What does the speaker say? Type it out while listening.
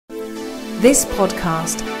This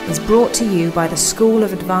podcast is brought to you by the School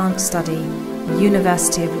of Advanced Study,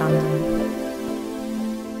 University of London.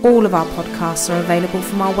 All of our podcasts are available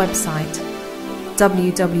from our website,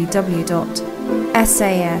 www.sas.ac.uk.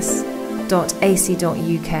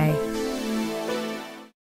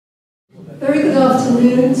 Very good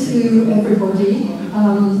afternoon to everybody.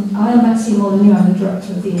 I am Maxine Molyneux, I'm the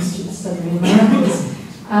Director of the Institute of Study in Americas,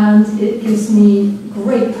 and it gives me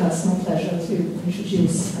great personal pleasure to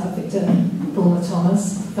introduce Victor Bulmer-Thomas,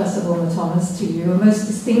 Professor Bulmer-Thomas, to you, a most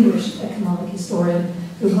distinguished economic historian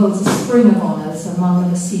who holds a string of honours, among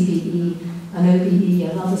them a CBE, an OBE,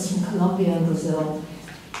 and others from Colombia and Brazil,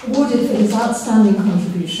 awarded for his outstanding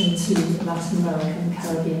contribution to Latin American and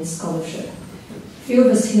Caribbean scholarship. Few of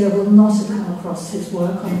us here will not have come across his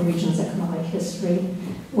work on the region's economic history,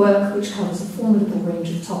 work which covers a formidable range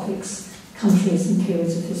of topics, countries and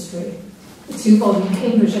periods of history. The two-volume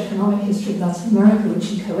Cambridge Economic History of Latin America, which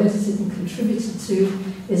he co-edited and contributed to,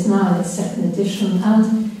 is now in its second edition,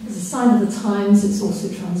 and as a sign of the times, it's also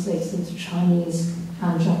translated into Chinese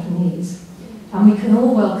and Japanese. And we can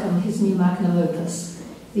all welcome his new magnum opus,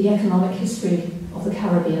 The Economic History of the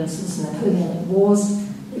Caribbean Since the Napoleonic Wars,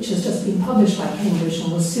 which has just been published by Cambridge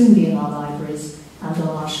and will soon be in our libraries and on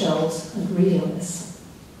our shelves and reading lists.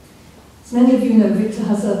 As many of you know, Victor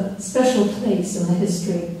has a special place in the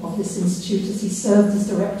history of this institute as he served as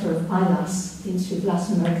director of ILAS, the Institute of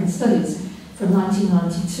Latin American Studies, from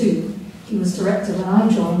 1992. He was director when I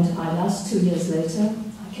joined ILAS 2 years later.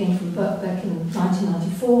 I came from Birkbeck in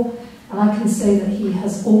 1994, and I can say that he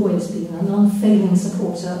has always been an unfailing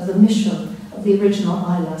supporter of the mission of the original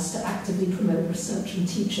ILAS to actively promote research and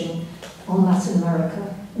teaching on Latin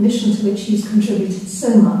America, a mission to which he's contributed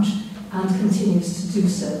so much and continues to do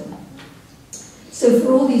so. So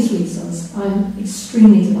for all these reasons, I'm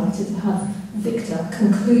extremely delighted to have Victor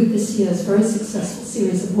conclude this year's very successful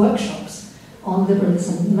series of workshops on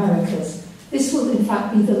liberalism in the Americas. This will in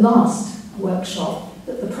fact be the last workshop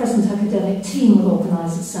that the present academic team will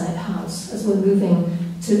organise at Senate House, as we're moving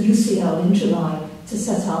to UCL in July to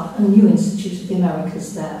set up a new Institute of the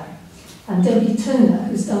Americas there. And Debbie Toner,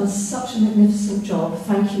 who's done such a magnificent job,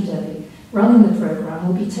 thank you Debbie, running the programme,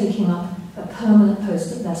 will be taking up a permanent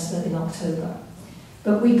post at Leicester in October.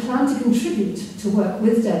 But we plan to contribute to work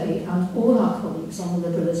with Debbie and all our colleagues on the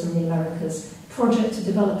Liberalism in the Americas project to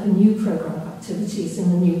develop a new programme of activities in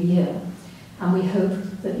the new year. And we hope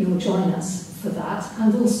that you will join us for that,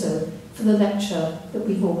 and also for the lecture that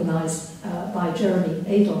we've organised by Jeremy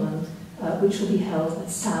Edelman, which will be held at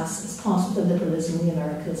SAS as part of the Liberalism in the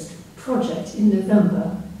Americas project in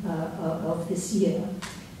November of this year.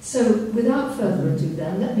 So without further ado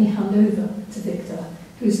then, let me hand over to Victor,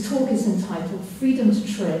 whose talk is entitled Freedom to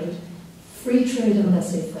Trade, Free Trade and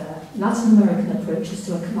Laissez-Faire, Latin American Approaches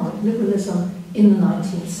to Economic Liberalism in the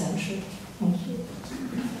 19th Century. Thank you.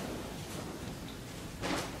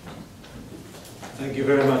 Thank you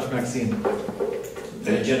very much, Maxine.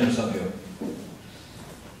 Very generous of you.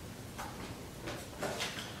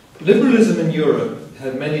 Liberalism in Europe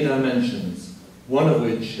had many dimensions, one of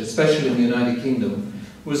which, especially in the United Kingdom,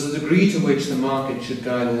 was the degree to which the market should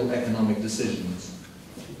guide all economic decisions.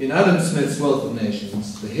 In Adam Smith's Wealth of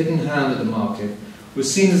Nations, the hidden hand of the market was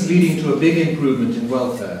seen as leading to a big improvement in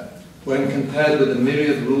welfare when compared with the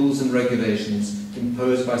myriad rules and regulations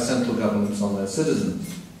imposed by central governments on their citizens.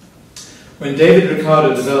 When David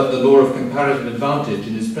Ricardo developed the law of comparative advantage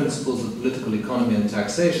in his Principles of Political Economy and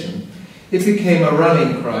Taxation, it became a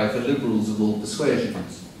rallying cry for liberals of all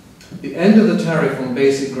persuasions. The end of the tariff on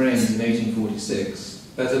basic grains in 1846,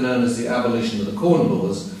 better known as the abolition of the Corn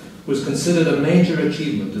Laws, was considered a major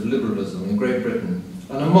achievement of liberalism in Great Britain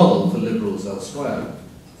and a model for liberals elsewhere.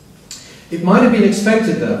 It might have been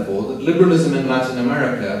expected, therefore, that liberalism in Latin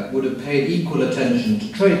America would have paid equal attention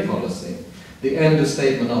to trade policy, the end of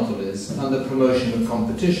state monopolies, and the promotion of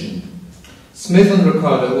competition. Smith and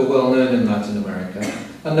Ricardo were well known in Latin America,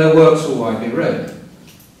 and their works were widely read.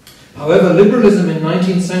 However, liberalism in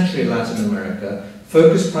 19th century Latin America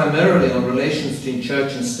focused primarily on relations between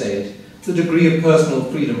church and state, the degree of personal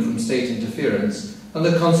freedom from state interference, and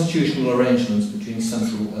the constitutional arrangements between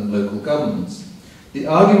central and local governments. The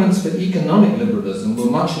arguments for economic liberalism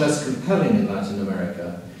were much less compelling in Latin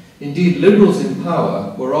America. Indeed, liberals in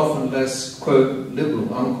power were often less, quote,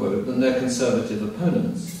 liberal, unquote, than their conservative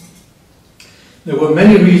opponents. There were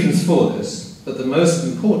many reasons for this, but the most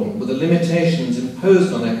important were the limitations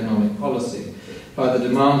imposed on economic policy by the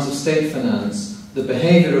demands of state finance, the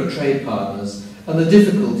behaviour of trade partners, and the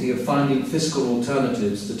difficulty of finding fiscal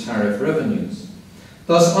alternatives to tariff revenues.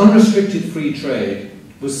 Thus, unrestricted free trade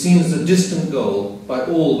was seen as a distant goal by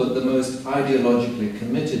all but the most ideologically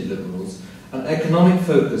committed liberals, an economic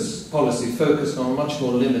policy focused on much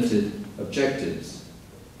more limited objectives.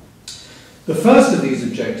 The first of these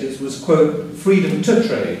objectives was, quote, freedom to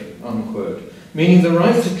trade, unquote, meaning the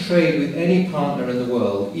right to trade with any partner in the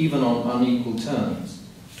world, even on unequal terms.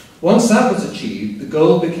 Once that was achieved, the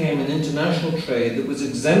goal became an international trade that was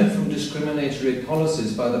exempt from discriminatory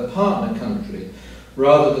policies by the partner country,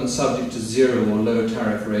 rather than subject to zero or low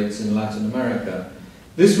tariff rates in Latin America.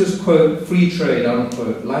 This was, quote, free trade,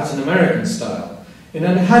 unquote, Latin American style, and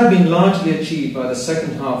it had been largely achieved by the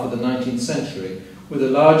second half of the 19th century, with a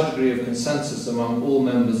large degree of consensus among all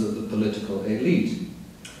members of the political elite.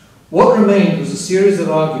 What remained was a series of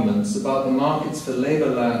arguments about the markets for labour,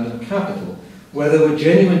 land and capital, where there were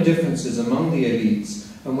genuine differences among the elites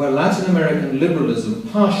and where Latin American liberalism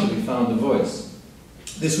partially found a voice.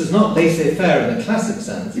 This was not laissez-faire in the classic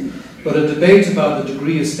sense, but a debate about the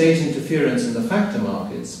degree of state interference in the factor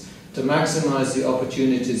markets to maximise the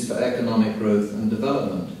opportunities for economic growth and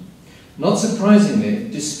development. Not surprisingly,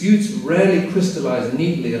 disputes rarely crystallised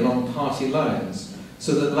neatly along party lines,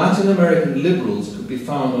 so that Latin American liberals could be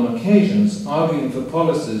found on occasions arguing for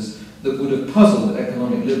policies that would have puzzled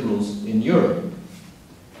economic liberals in Europe.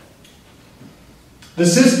 The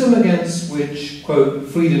system against which, quote,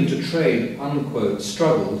 freedom to trade, unquote,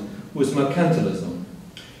 struggled was mercantilism.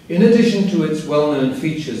 In addition to its well-known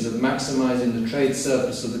features of maximising the trade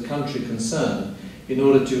surplus of the country concerned in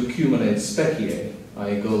order to accumulate specie,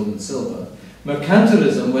 i.e. gold and silver,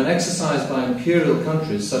 mercantilism, when exercised by imperial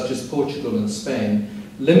countries such as Portugal and Spain,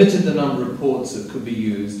 limited the number of ports that could be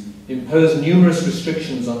used, imposed numerous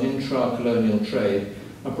restrictions on intra-colonial trade,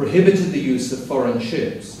 and prohibited the use of foreign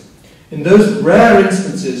ships. In those rare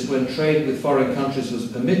instances when trade with foreign countries was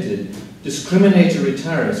permitted, discriminatory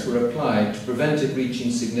tariffs were applied to prevent it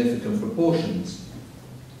reaching significant proportions.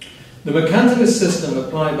 The mercantilist system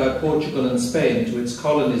applied by Portugal and Spain to its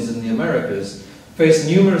colonies in the Americas faced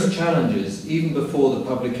numerous challenges even before the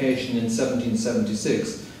publication in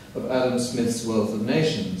 1776 of Adam Smith's Wealth of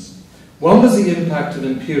Nations. One was the impact of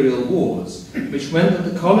imperial wars, which meant that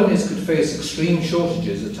the colonies could face extreme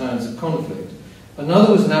shortages at times of conflict.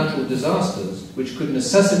 Another was natural disasters, which could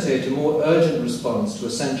necessitate a more urgent response to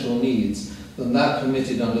essential needs than that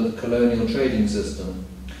permitted under the colonial trading system.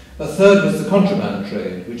 A third was the contraband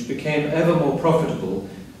trade, which became ever more profitable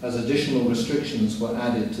as additional restrictions were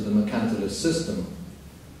added to the mercantilist system.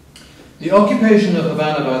 The occupation of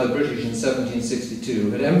Havana by the British in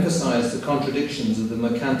 1762 had emphasized the contradictions of the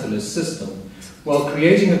mercantilist system, while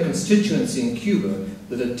creating a constituency in Cuba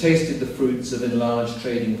that had tasted the fruits of enlarged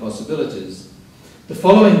trading possibilities. The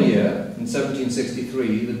following year, in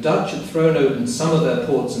 1763, the Dutch had thrown open some of their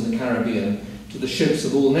ports in the Caribbean to the ships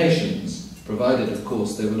of all nations, provided, of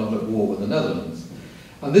course, they were not at war with the Netherlands.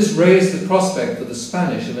 And this raised the prospect for the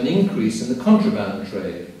Spanish of an increase in the contraband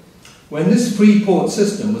trade. When this free port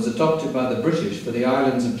system was adopted by the British for the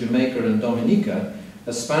islands of Jamaica and Dominica,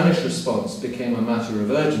 a Spanish response became a matter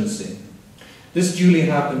of urgency. This duly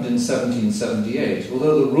happened in 1778,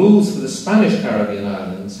 although the rules for the Spanish Caribbean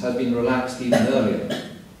islands had been relaxed even earlier.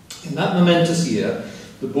 In that momentous year,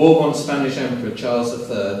 the Bourbon Spanish Emperor Charles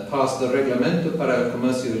III passed the Reglamento para el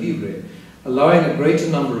Comercio Libre, allowing a greater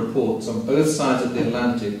number of ports on both sides of the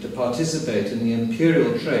Atlantic to participate in the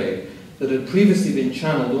imperial trade that had previously been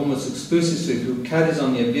channeled almost exclusively through Cadiz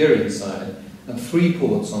on the Iberian side and 3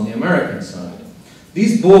 ports on the American side.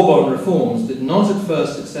 These Bourbon reforms did not at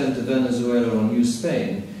first extend to Venezuela or New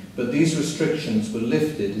Spain, but these restrictions were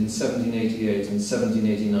lifted in 1788 and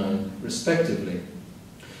 1789, respectively.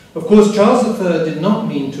 Of course, Charles III did not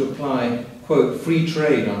mean to apply, quote, free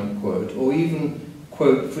trade, unquote, or even,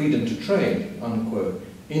 quote, freedom to trade, unquote.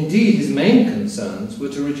 Indeed, his main concerns were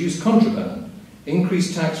to reduce contraband,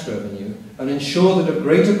 increase tax revenue, and ensure that a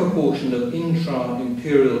greater proportion of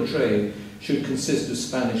intra-imperial trade should consist of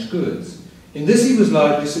Spanish goods. In this he was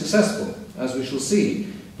largely successful, as we shall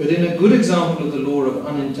see, but in a good example of the law of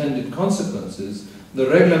unintended consequences, the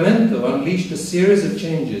Reglamento unleashed a series of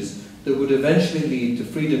changes that would eventually lead to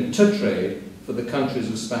freedom to trade for the countries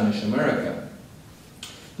of Spanish America.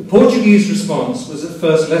 The Portuguese response was at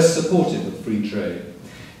first less supportive of free trade.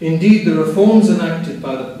 Indeed, the reforms enacted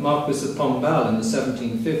by the Marquis of Pombal in the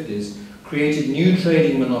 1750s created new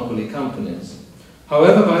trading monopoly companies.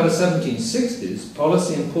 However, by the 1760s,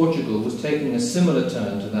 policy in Portugal was taking a similar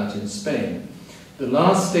turn to that in Spain. The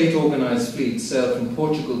last state-organized fleet sailed from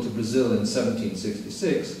Portugal to Brazil in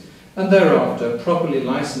 1766, and thereafter properly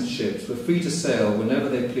licensed ships were free to sail whenever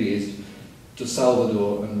they pleased to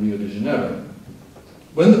Salvador and Rio de Janeiro.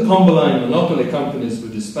 When the Pombaline monopoly companies were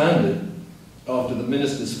disbanded, after the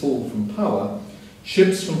minister's fall from power,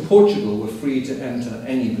 ships from Portugal were free to enter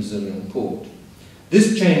any Brazilian port.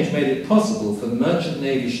 This change made it possible for merchant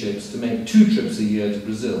navy ships to make 2 trips a year to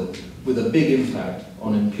Brazil, with a big impact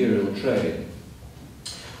on imperial trade.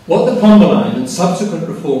 What the Pombo Line and subsequent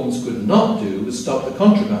reforms could not do was stop the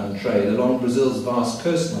contraband trade along Brazil's vast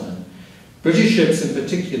coastline. British ships in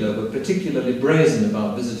particular were particularly brazen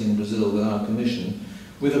about visiting Brazil without permission,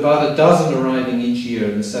 with about a dozen arriving each year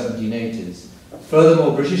in the 1780s.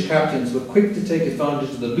 Furthermore, British captains were quick to take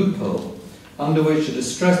advantage of the loophole under which a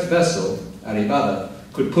distressed vessel, arribada,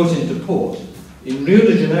 could put into port. In Rio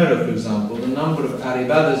de Janeiro, for example, the number of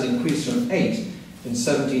arribadas increased from 8 in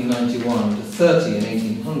 1791 to 30 in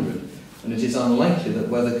 1800, and it is unlikely that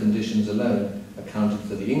weather conditions alone accounted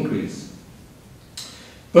for the increase.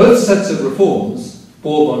 Both sets of reforms,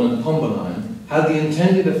 Bourbon and Pombo Line, had the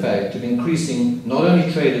intended effect of increasing not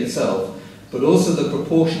only trade itself, but also the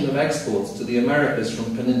proportion of exports to the Americas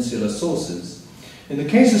from peninsular sources. In the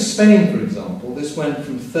case of Spain, for example, this went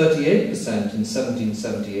from 38% in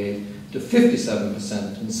 1778 to 57%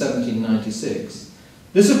 in 1796.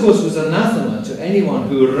 This, of course, was anathema to anyone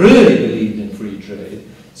who really believed in free trade,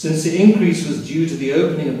 since the increase was due to the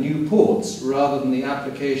opening of new ports rather than the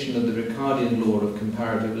application of the Ricardian law of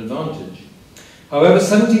comparative advantage. However,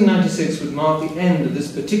 1796 would mark the end of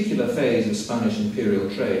this particular phase of Spanish imperial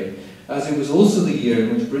trade, as it was also the year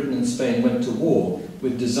in which Britain and Spain went to war,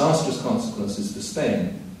 with disastrous consequences for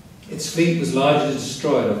Spain. Its fleet was largely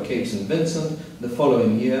destroyed off Cape St. Vincent the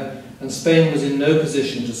following year, and Spain was in no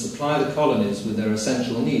position to supply the colonies with their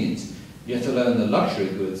essential needs, yet alone the luxury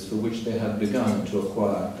goods for which they had begun to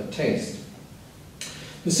acquire a taste.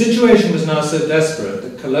 The situation was now so desperate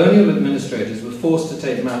that colonial administrators were forced to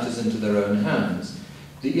take matters into their own hands.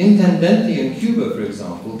 The Intendente in Cuba, for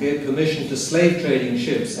example, gave permission to slave trading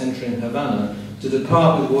ships entering Havana to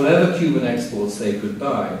depart with whatever Cuban exports they could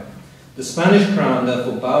buy. The Spanish crown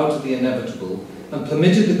therefore bowed to the inevitable and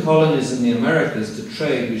permitted the colonies in the Americas to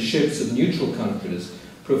trade with ships of neutral countries,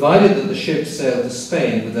 provided that the ships sailed to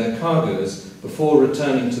Spain with their cargoes before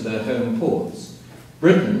returning to their home ports.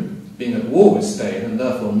 Britain, being at war with Spain and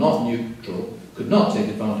therefore not neutral, could not take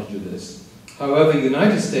advantage of this. However,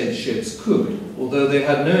 United States ships could, although they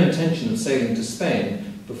had no intention of sailing to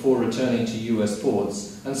Spain before returning to US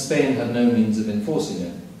ports, and Spain had no means of enforcing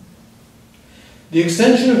it. The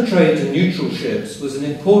extension of trade to neutral ships was an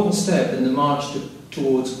important step in the march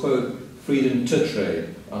towards, quote, freedom to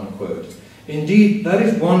trade, unquote. Indeed, that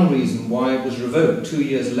is one reason why it was revoked 2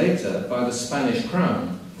 years later by the Spanish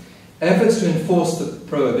crown. Efforts to enforce the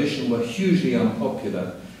prohibition were hugely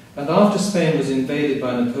unpopular, and after Spain was invaded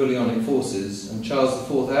by Napoleonic forces and Charles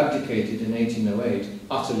IV abdicated in 1808,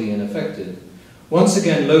 utterly ineffective, once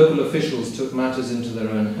again local officials took matters into their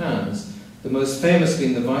own hands, the most famous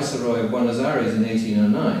being the Viceroy of Buenos Aires in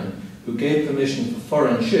 1809, who gave permission for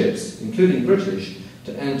foreign ships, including British,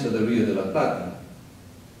 to enter the Rio de la Plata.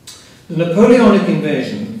 The Napoleonic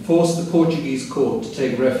invasion forced the Portuguese court to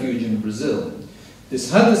take refuge in Brazil.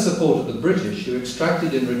 This had the support of the British, who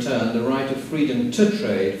extracted in return the right of freedom to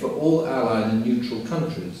trade for all allied and neutral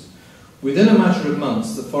countries. Within a matter of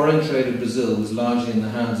months, the foreign trade of Brazil was largely in the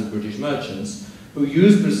hands of British merchants, who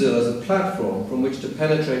used Brazil as a platform from which to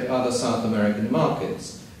penetrate other South American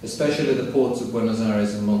markets, especially the ports of Buenos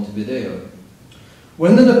Aires and Montevideo.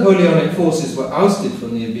 When the Napoleonic forces were ousted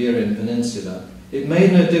from the Iberian Peninsula, it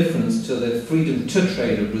made no difference to the freedom to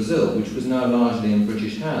trade of Brazil, which was now largely in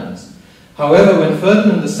British hands. However, when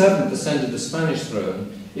Ferdinand VII ascended the Spanish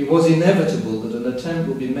throne, it was inevitable that an attempt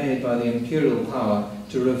would be made by the imperial power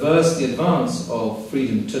to reverse the advance of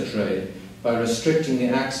freedom to trade by restricting the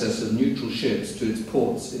access of neutral ships to its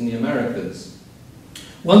ports in the Americas.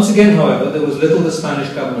 Once again, however, there was little the Spanish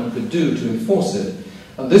government could do to enforce it,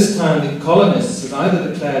 and this time the colonists had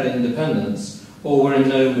either declared independence or were in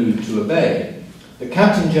no mood to obey. The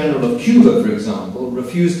Captain General of Cuba, for example,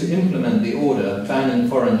 refused to implement the order banning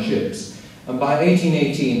foreign ships, and by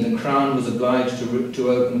 1818 the Crown was obliged to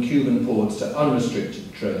open Cuban ports to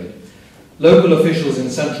unrestricted trade. Local officials in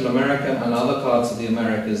Central America and other parts of the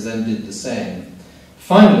Americas then did the same.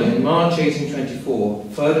 Finally, in March 1824,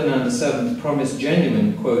 Ferdinand VII promised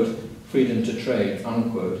genuine, quote, freedom to trade,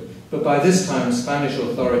 unquote, but by this time Spanish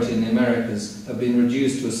authority in the Americas had been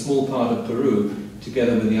reduced to a small part of Peru,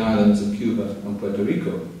 together with the islands of Cuba and Puerto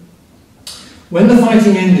Rico. When the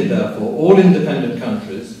fighting ended, therefore, all independent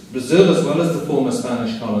countries, Brazil as well as the former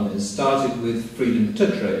Spanish colonies, started with freedom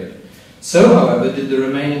to trade. So, however, did the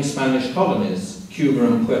remaining Spanish colonies, Cuba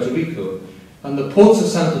and Puerto Rico, and the ports of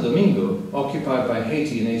Santo Domingo, occupied by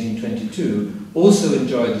Haiti in 1822, also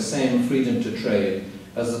enjoyed the same freedom to trade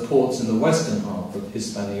as the ports in the western half of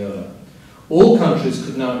Hispaniola. All countries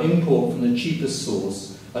could now import from the cheapest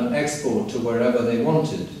source and export to wherever they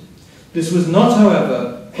wanted. This was not,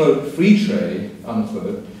 however, quote, free trade,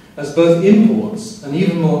 unquote, as both imports and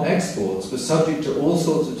even more exports were subject to all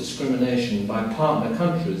sorts of discrimination by partner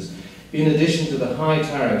countries, in addition to the high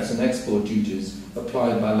tariffs and export duties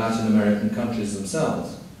applied by Latin American countries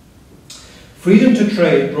themselves. Freedom to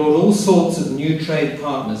trade brought all sorts of new trade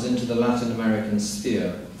partners into the Latin American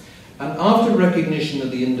sphere, and after recognition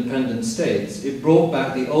of the independent states, it brought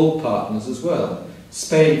back the old partners as well,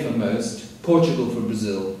 Spain for most, Portugal for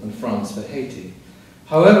Brazil, and France for Haiti.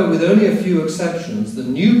 However, with only a few exceptions, the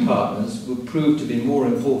new partners would prove to be more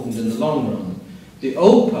important in the long run. The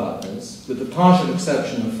old partners, with the partial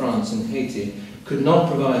exception of France and Haiti, could not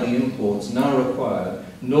provide the imports now required,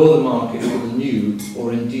 nor the market for the new,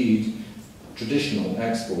 or indeed traditional,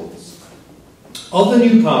 exports. Of the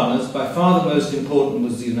new partners, by far the most important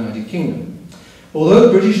was the United Kingdom.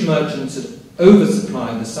 Although British merchants had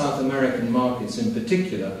oversupplied the South American markets in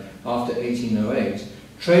particular after 1808,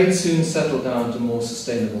 trade soon settled down to more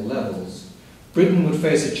sustainable levels. Britain would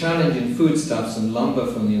face a challenge in foodstuffs and lumber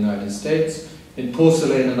from the United States, in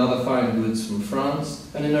porcelain and other fine goods from France,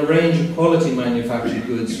 and in a range of quality manufactured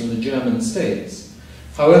goods from the German states.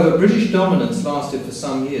 However, British dominance lasted for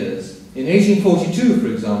some years. In 1842, for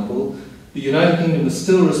example, the United Kingdom was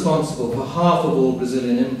still responsible for half of all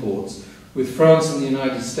Brazilian imports, with France and the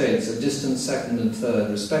United States a distant second and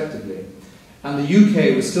third, respectively. And the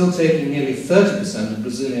UK was still taking nearly 30% of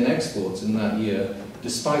Brazilian exports in that year,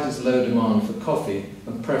 despite its low demand for coffee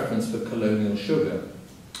and preference for colonial sugar.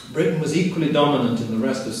 Britain was equally dominant in the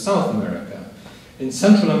rest of South America. In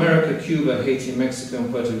Central America, Cuba, Haiti, Mexico,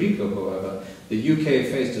 and Puerto Rico, however, the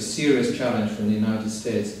UK faced a serious challenge from the United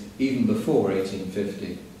States even before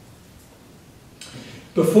 1850.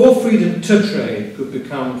 Before freedom to trade could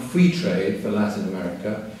become free trade for Latin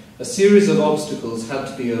America, a series of obstacles had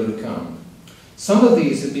to be overcome. Some of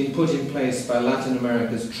these had been put in place by Latin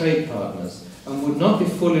America's trade partners and would not be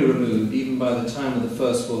fully removed even by the time of the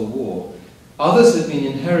First World War. Others had been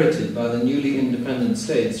inherited by the newly independent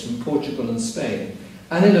states from Portugal and Spain,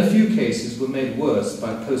 and in a few cases were made worse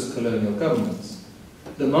by post-colonial governments.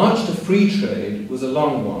 The march to free trade was a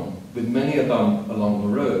long one, with many a bump along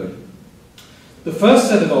the road. The first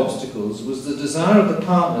set of obstacles was the desire of the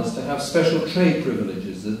partners to have special trade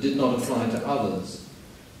privileges that did not apply to others.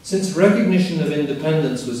 Since recognition of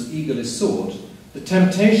independence was eagerly sought, the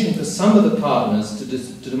temptation for some of the partners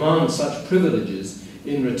to demand such privileges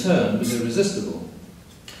in return was irresistible.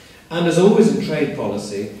 And as always in trade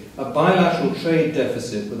policy, a bilateral trade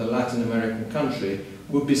deficit with a Latin American country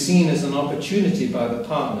would be seen as an opportunity by the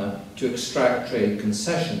partner to extract trade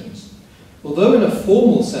concessions. Although in a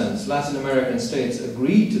formal sense Latin American states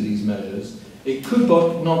agreed to these measures, it could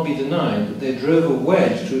not be denied that they drove a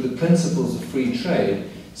wedge through the principles of free trade,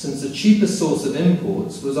 since the cheapest source of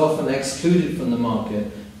imports was often excluded from the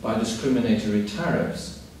market by discriminatory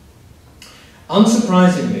tariffs.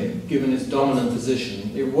 Unsurprisingly, given its dominant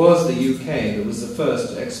position, it was the UK that was the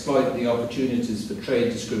first to exploit the opportunities for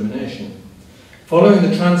trade discrimination. Following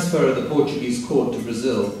the transfer of the Portuguese court to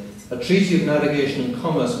Brazil, a treaty of navigation and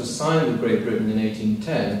commerce was signed with Great Britain in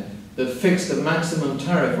 1810 that fixed a maximum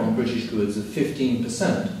tariff on British goods of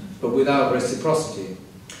 15%, but without reciprocity.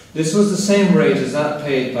 This was the same rate as that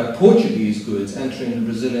paid by Portuguese goods entering the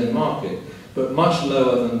Brazilian market, but much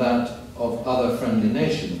lower than that of other friendly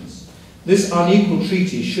nations. This unequal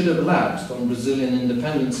treaty should have lapsed on Brazilian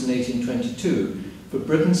independence in 1822, but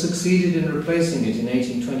Britain succeeded in replacing it in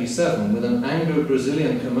 1827 with an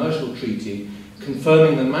Anglo-Brazilian commercial treaty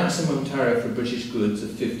confirming the maximum tariff for British goods of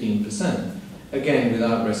 15%, again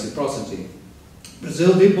without reciprocity.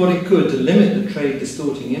 Brazil did what it could to limit the trade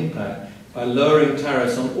distorting impact by lowering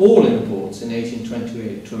tariffs on all imports in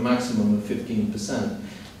 1828 to a maximum of 15%.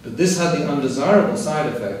 But this had the undesirable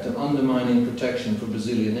side effect of undermining protection for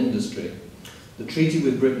Brazilian industry. The treaty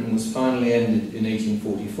with Britain was finally ended in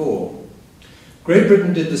 1844. Great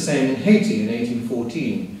Britain did the same in Haiti in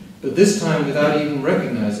 1814, but this time without even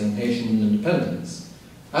recognizing Haitian independence.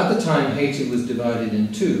 At the time, Haiti was divided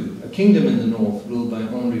in two, a kingdom in the north ruled by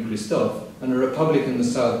Henri Christophe and a republic in the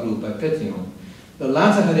south ruled by Pétion. The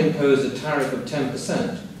latter had imposed a tariff of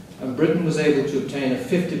 10%, and Britain was able to obtain a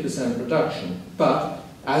 50% reduction, but,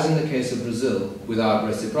 as in the case of Brazil, without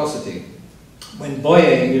reciprocity. When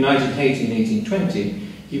Boyer united Haiti in 1820,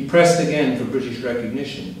 he pressed again for British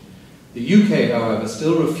recognition. The UK, however,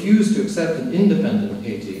 still refused to accept an independent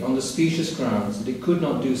Haiti on the specious grounds that it could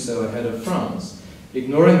not do so ahead of France,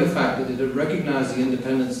 ignoring the fact that it had recognized the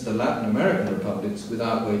independence of the Latin American republics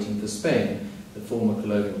without waiting for Spain, the former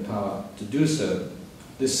colonial power, to do so.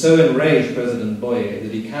 This so enraged President Boyer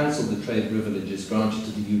that he cancelled the trade privileges granted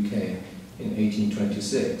to the UK in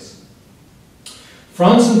 1826.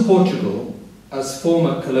 France and Portugal, as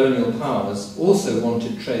former colonial powers, also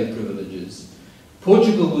wanted trade privileges.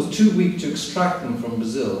 Portugal was too weak to extract them from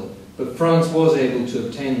Brazil, but France was able to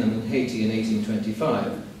obtain them in Haiti in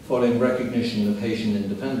 1825, following recognition of Haitian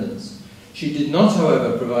independence. She did not,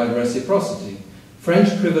 however, provide reciprocity. French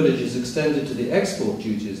privileges extended to the export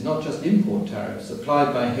duties, not just import tariffs,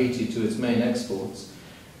 applied by Haiti to its main exports.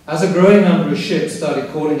 As a growing number of ships started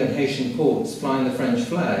calling at Haitian ports flying the French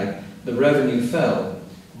flag, the revenue fell.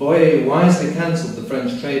 Boyer wisely cancelled the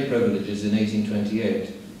French trade privileges in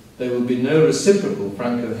 1828. There would be no reciprocal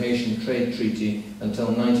Franco-Haitian trade treaty until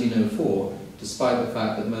 1904, despite the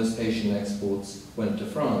fact that most Haitian exports went to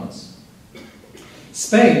France.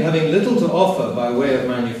 Spain, having little to offer by way of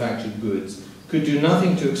manufactured goods, could do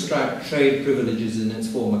nothing to extract trade privileges in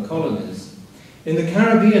its former colonies. In the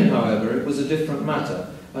Caribbean, however, it was a different matter,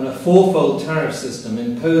 and a fourfold tariff system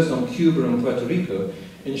imposed on Cuba and Puerto Rico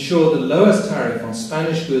ensured the lowest tariff on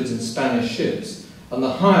Spanish goods in Spanish ships and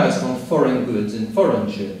the highest on foreign goods in foreign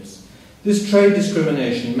ships. This trade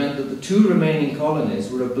discrimination meant that the two remaining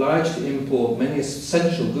colonies were obliged to import many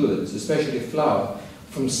essential goods, especially flour,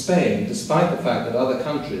 from Spain, despite the fact that other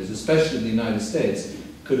countries, especially the United States,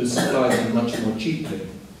 could have supplied them much more cheaply.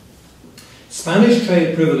 Spanish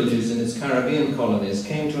trade privileges in its Caribbean colonies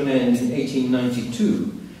came to an end in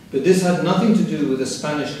 1892, but this had nothing to do with a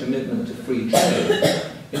Spanish commitment to free trade.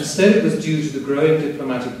 Instead, it was due to the growing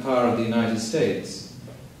diplomatic power of the United States.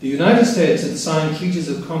 The United States had signed treaties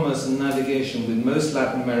of commerce and navigation with most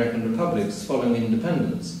Latin American republics following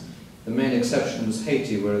independence. The main exception was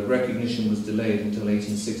Haiti, where recognition was delayed until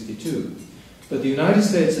 1862. But the United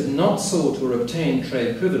States had not sought or obtained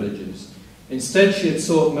trade privileges. Instead, she had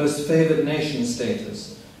sought most favoured nation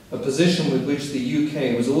status, a position with which the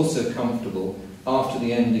UK was also comfortable after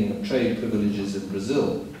the ending of trade privileges in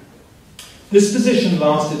Brazil. This position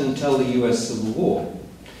lasted until the US Civil War.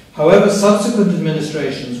 However, subsequent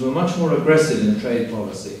administrations were much more aggressive in trade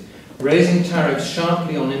policy, raising tariffs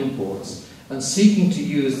sharply on imports and seeking to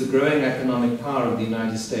use the growing economic power of the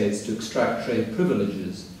United States to extract trade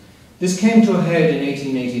privileges. This came to a head in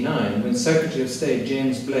 1889 when Secretary of State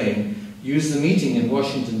James Blaine used the meeting in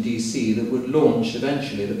Washington, D.C. that would launch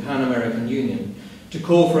eventually the Pan-American Union to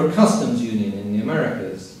call for a customs union in the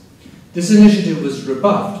Americas. This initiative was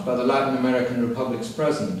rebuffed by the Latin American republics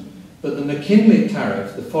present, but the McKinley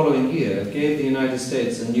tariff the following year gave the United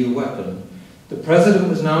States a new weapon. The president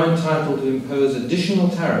was now entitled to impose additional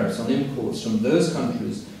tariffs on imports from those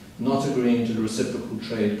countries not agreeing to the reciprocal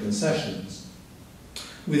trade concessions.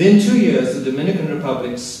 Within 2 years, the Dominican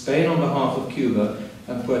Republic, Spain on behalf of Cuba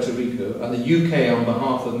and Puerto Rico, and the UK on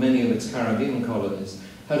behalf of many of its Caribbean colonies,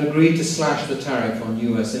 had agreed to slash the tariff on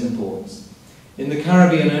US imports. In the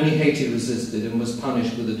Caribbean, only Haiti resisted and was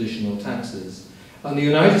punished with additional taxes. And the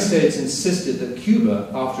United States insisted that Cuba,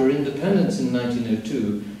 after independence in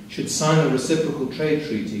 1902, should sign a reciprocal trade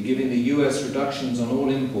treaty giving the US reductions on all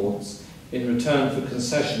imports in return for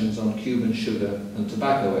concessions on Cuban sugar and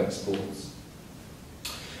tobacco exports.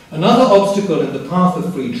 Another obstacle in the path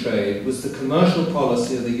of free trade was the commercial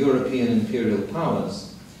policy of the European imperial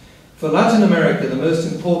powers. For Latin America, the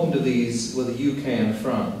most important of these were the UK and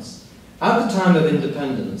France. At the time of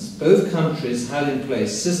independence, both countries had in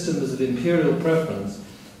place systems of imperial preference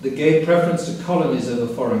that gave preference to colonies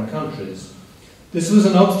over foreign countries. This was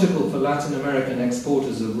an obstacle for Latin American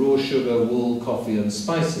exporters of raw sugar, wool, coffee and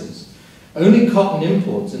spices. Only cotton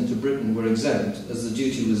imports into Britain were exempt, as the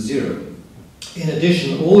duty was zero. In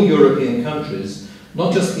addition, all European countries,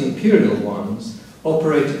 not just the imperial ones,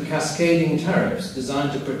 operated cascading tariffs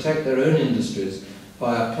designed to protect their own industries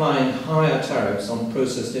by applying higher tariffs on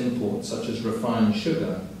processed imports such as refined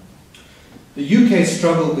sugar. The UK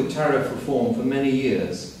struggled with tariff reform for many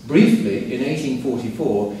years, briefly in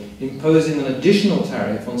 1844 imposing an additional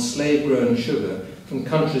tariff on slave-grown sugar from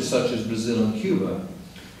countries such as Brazil and Cuba.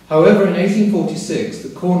 However, in 1846 the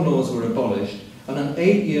Corn Laws were abolished and an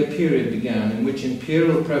 8-year period began in which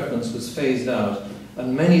imperial preference was phased out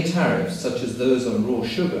and many tariffs, such as those on raw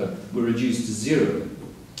sugar, were reduced to zero.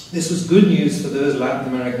 This was good news for those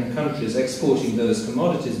Latin American countries exporting those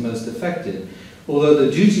commodities most affected, although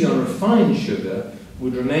the duty on refined sugar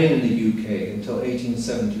would remain in the UK until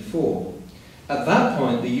 1874. At that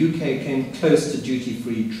point, the UK came close to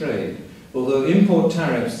duty-free trade, although import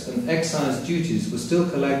tariffs and excise duties were still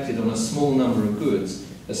collected on a small number of goods,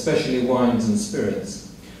 especially wines and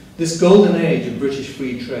spirits. This golden age of British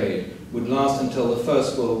free trade would last until the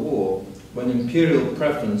First World War, when imperial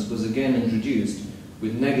preference was again introduced,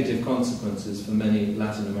 with negative consequences for many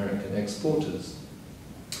Latin American exporters.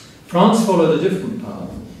 France followed a different path.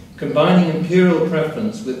 combining imperial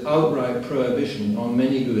preference with outright prohibition on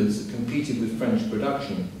many goods that competed with French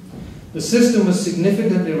production. The system was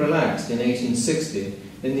significantly relaxed in 1860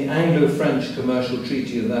 in the Anglo-French commercial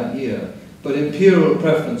treaty of that year, but imperial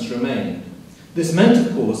preference remained. This meant,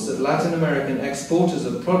 of course, that Latin American exporters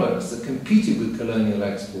of products that competed with colonial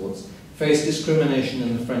exports faced discrimination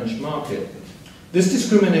in the French market. This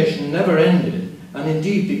discrimination never ended, and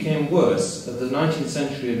indeed became worse as the 19th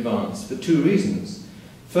century advanced for two reasons.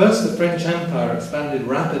 First, the French Empire expanded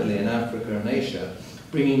rapidly in Africa and Asia,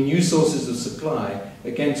 bringing new sources of supply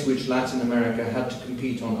against which Latin America had to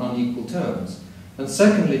compete on unequal terms. And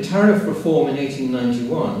secondly, tariff reform in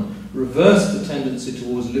 1891 reversed the tendency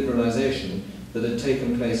towards liberalisation that had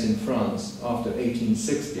taken place in France after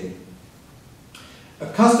 1860. A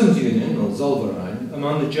customs union, or Zollverein,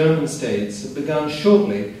 among the German states had begun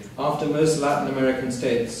shortly after most Latin American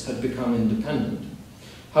states had become independent.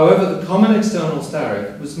 However, the common external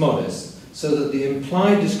tariff was modest, so that the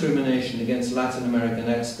implied discrimination against Latin American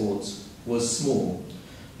exports was small.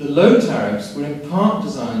 The low tariffs were in part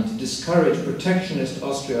designed to discourage protectionist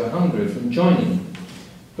Austria-Hungary from joining,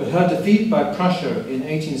 but her defeat by Prussia in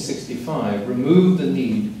 1865 removed the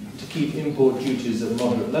need to keep import duties at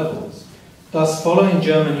moderate levels. Thus, following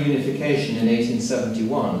German unification in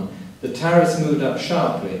 1871, the tariffs moved up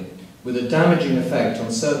sharply, with a damaging effect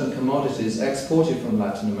on certain commodities exported from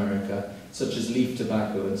Latin America, such as leaf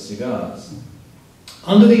tobacco and cigars.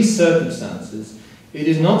 Under these circumstances, it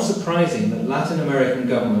is not surprising that Latin American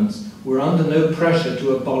governments were under no pressure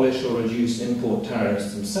to abolish or reduce import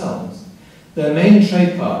tariffs themselves. Their main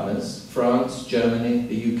trade partners, France, Germany,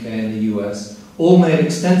 the UK and the US, all made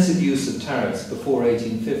extensive use of tariffs before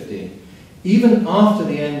 1850. Even after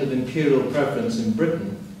the end of imperial preference in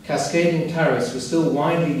Britain, cascading tariffs were still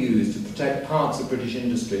widely used to protect parts of British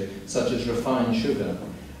industry, such as refined sugar.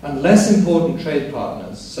 And less important trade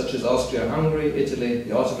partners, such as Austria-Hungary, Italy,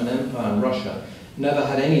 the Ottoman Empire and Russia, never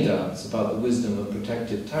had any doubts about the wisdom of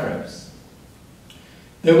protective tariffs.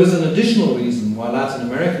 There was an additional reason why Latin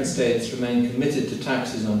American states remained committed to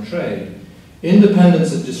taxes on trade.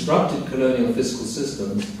 Independence had disrupted colonial fiscal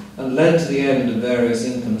systems and led to the end of various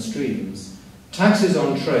income streams. Taxes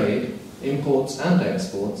on trade, imports and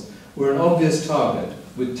exports, were an obvious target,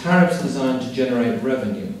 with tariffs designed to generate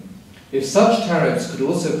revenue. If such tariffs could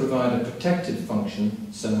also provide a protective function,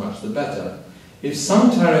 so much the better. If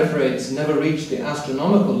some tariff rates never reached the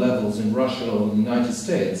astronomical levels in Russia or the United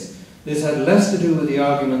States, this had less to do with the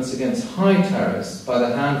arguments against high tariffs by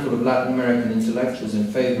the handful of Latin American intellectuals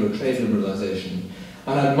in favour of trade liberalisation,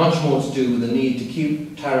 and had much more to do with the need to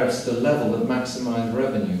keep tariffs to a level that maximised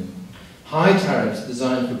revenue. High tariffs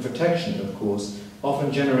designed for protection, of course,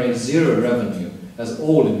 often generate zero revenue, as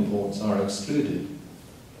all imports are excluded.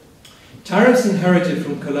 Tariffs inherited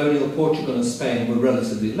from colonial Portugal and Spain were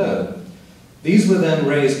relatively low. These were then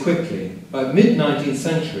raised quickly. By mid-19th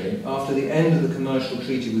century, after the end of the commercial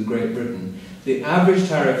treaty with Great Britain, the average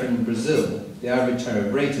tariff in Brazil, the average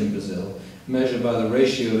tariff rate in Brazil, measured by the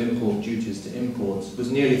ratio of import duties to imports, was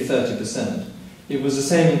nearly 30%. It was the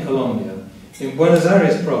same in Colombia. In Buenos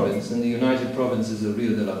Aires province, in the United Provinces of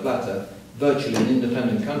Rio de la Plata, virtually an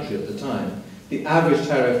independent country at the time, the average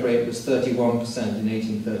tariff rate was 31% in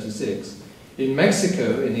 1836. In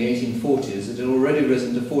Mexico, in the 1840s, it had already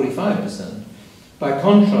risen to 45%. By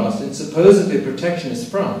contrast, in supposedly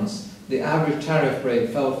protectionist France, the average tariff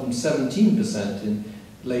rate fell from 17% in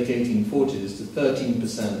late 1840s to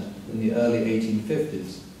 13% in the early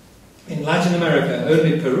 1850s. In Latin America,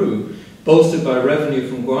 only Peru, bolstered by revenue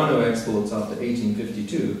from guano exports after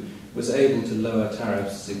 1852, was able to lower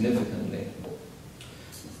tariffs significantly.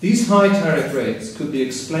 These high tariff rates could be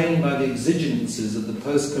explained by the exigencies of the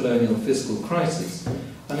post-colonial fiscal crisis,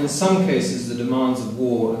 and in some cases the demands of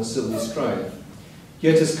war and civil strife.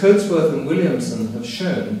 Yet, as Coatsworth and Williamson have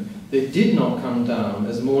shown, they did not come down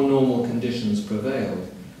as more normal conditions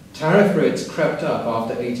prevailed. Tariff rates crept up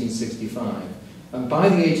after 1865, and by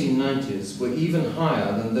the 1890s were even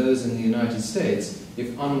higher than those in the United States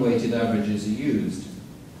if unweighted averages are used.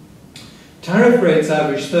 Tariff rates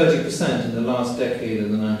averaged 30% in the last decade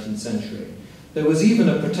of the 19th century. There was even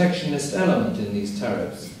a protectionist element in these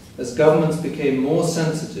tariffs, as governments became more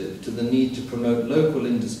sensitive to the need to promote local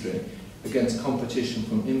industry against competition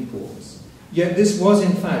from imports. Yet this was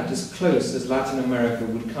in fact as close as Latin America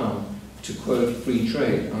would come to, quote, free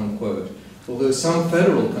trade, unquote, although some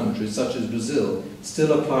federal countries, such as Brazil,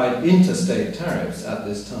 still applied interstate tariffs at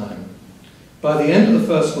this time. By the end of the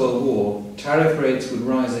First World War, tariff rates would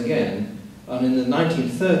rise again, and in the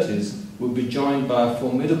 1930s would be joined by a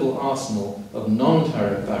formidable arsenal of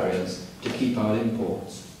non-tariff barriers to keep out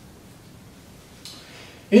imports.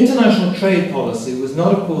 International trade policy was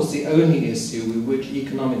not, of course, the only issue with which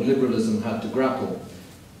economic liberalism had to grapple.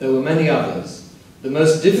 There were many others. The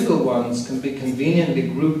most difficult ones can be conveniently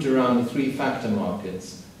grouped around the three factor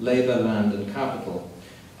markets: labour, land and capital.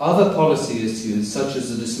 Other policy issues, such as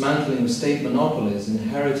the dismantling of state monopolies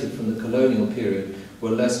inherited from the colonial period,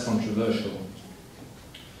 were less controversial.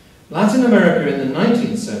 Latin America in the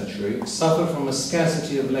 19th century suffered from a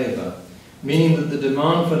scarcity of labour, meaning that the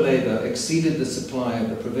demand for labour exceeded the supply at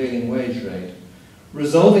the prevailing wage rate.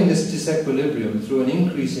 Resolving this disequilibrium through an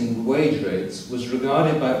increase in wage rates was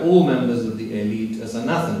regarded by all members of the elite as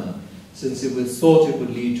anathema, since it was thought it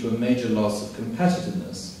would lead to a major loss of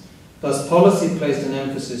competitiveness. Thus, policy placed an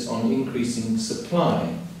emphasis on increasing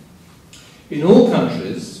supply. In all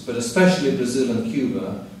countries, but especially Brazil and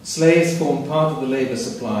Cuba, slaves formed part of the labour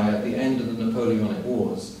supply at the end of the Napoleonic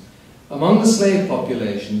Wars. Among the slave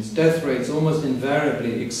populations, death rates almost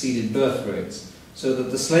invariably exceeded birth rates, so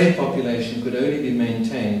that the slave population could only be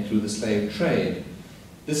maintained through the slave trade.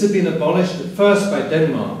 This had been abolished at first by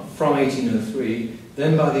Denmark from 1803,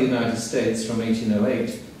 then by the United States from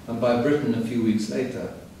 1808, and by Britain a few weeks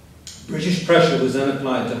later. British pressure was then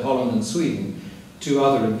applied to Holland and Sweden, two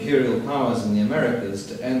other imperial powers in the Americas,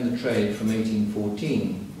 to end the trade from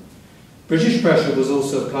 1814. British pressure was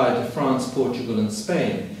also applied to France, Portugal and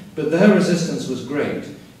Spain, but their resistance was great.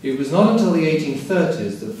 It was not until the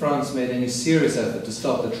 1830s that France made any serious effort to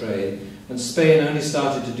stop the trade, and Spain only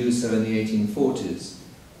started to do so in the 1840s.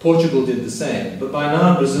 Portugal did the same, but by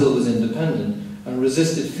now Brazil was independent and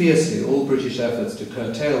resisted fiercely all British efforts to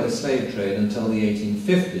curtail the slave trade until the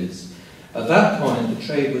 1850s. At that point, the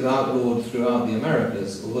trade was outlawed throughout the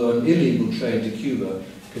Americas, although an illegal trade to Cuba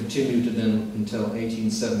continued until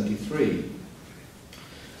 1873.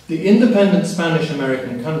 The independent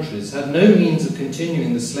Spanish-American countries had no means of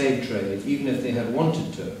continuing the slave trade, even if they had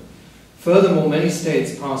wanted to. Furthermore, many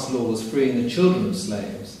states passed laws freeing the children of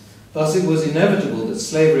slaves. Thus, it was inevitable that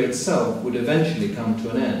slavery itself would eventually come to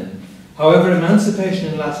an end. However, emancipation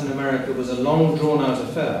in Latin America was a long, drawn-out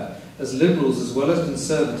affair, as liberals as well as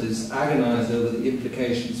conservatives agonized over the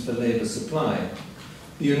implications for labor supply.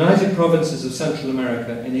 The United Provinces of Central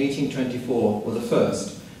America in 1824 were the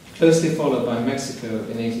first, closely followed by Mexico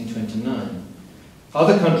in 1829.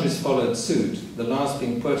 Other countries followed suit, the last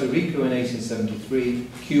being Puerto Rico in 1873,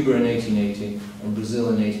 Cuba in 1880, and Brazil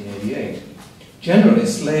in 1888. Generally,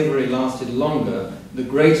 slavery lasted longer the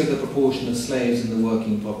greater the proportion of slaves in the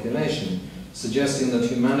working population, suggesting that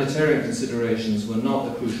humanitarian considerations were not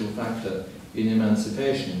the crucial factor in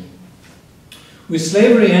emancipation. With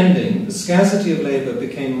slavery ending, the scarcity of labour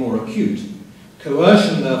became more acute.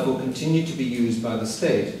 Coercion, therefore, continued to be used by the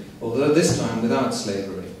state, although this time without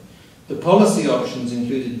slavery. The policy options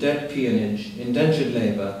included debt peonage, indentured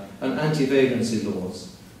labour, and anti-vagrancy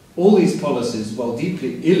laws. All these policies, while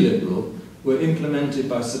deeply illiberal, were implemented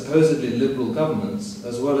by supposedly liberal governments,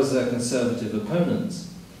 as well as their conservative opponents.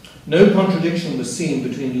 No contradiction was seen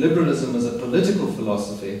between liberalism as a political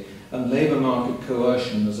philosophy and labour market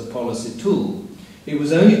coercion as a policy tool. It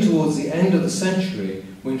was only towards the end of the century,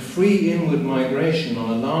 when free inward migration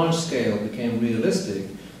on a large scale became realistic,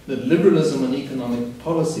 that liberalism and economic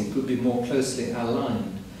policy could be more closely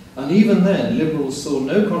aligned. And even then, liberals saw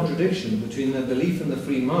no contradiction between their belief in the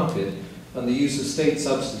free market and the use of state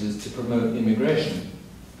subsidies to promote immigration.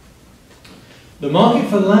 The market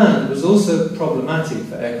for land was also problematic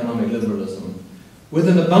for economic liberalism. With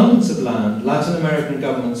an abundance of land, Latin American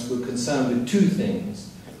governments were concerned with two things.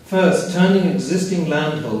 First, turning existing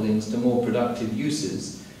land holdings to more productive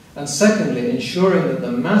uses, and secondly, ensuring that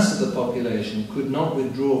the mass of the population could not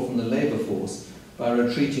withdraw from the labour force by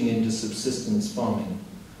retreating into subsistence farming.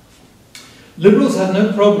 Liberals had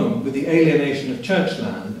no problem with the alienation of church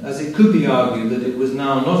land, as it could be argued that it was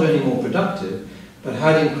now not only more productive, but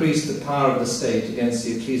had increased the power of the state against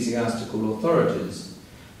the ecclesiastical authorities.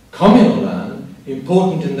 Communal land,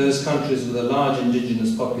 important in those countries with a large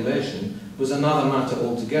indigenous population, was another matter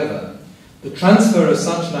altogether. The transfer of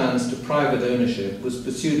such lands to private ownership was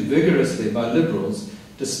pursued vigorously by liberals,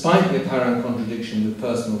 despite the apparent contradiction with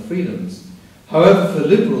personal freedoms. However, for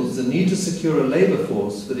liberals, the need to secure a labour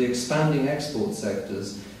force for the expanding export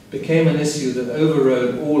sectors became an issue that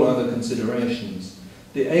overrode all other considerations.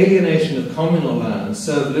 The alienation of communal land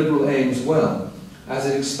served liberal aims well, as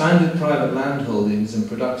it expanded private land holdings in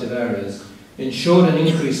productive areas, ensured an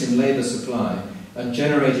increase in labour supply, and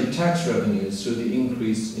generated tax revenues through the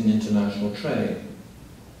increase in international trade.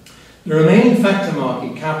 The remaining factor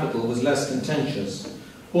market, capital, was less contentious.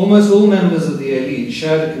 Almost all members of the elite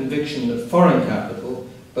shared a conviction that foreign capital,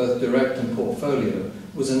 both direct and portfolio,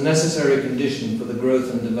 was a necessary condition for the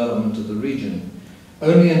growth and development of the region.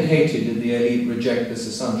 Only in Haiti did the elite reject this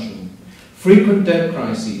assumption. Frequent debt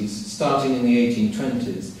crises, starting in the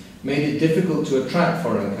 1820s, made it difficult to attract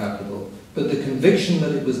foreign capital, but the conviction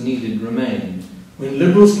that it was needed remained. When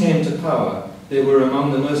liberals came to power, they were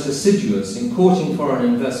among the most assiduous in courting foreign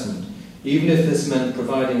investment, even if this meant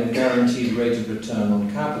providing a guaranteed rate of return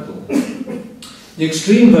on capital. The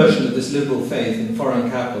extreme version of this liberal faith in foreign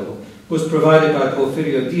capital was provided by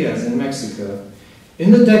Porfirio Diaz in Mexico.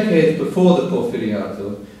 In the decades before the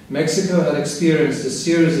Porfiriato, Mexico had experienced a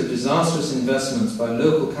series of disastrous investments by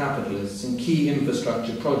local capitalists in key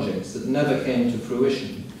infrastructure projects that never came to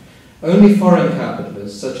fruition. Only foreign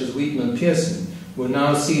capitalists, such as Wheatman Pearson, were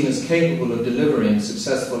now seen as capable of delivering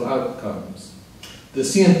successful outcomes. The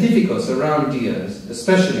científicos around Diaz,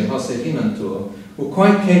 especially José Limantour, were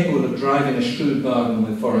quite capable of driving a shrewd bargain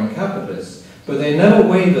with foreign capitalists, but they never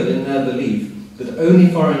wavered in their belief that only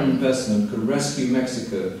foreign investment could rescue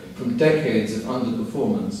Mexico from decades of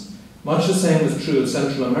underperformance. Much the same was true of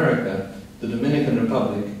Central America, the Dominican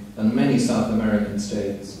Republic, and many South American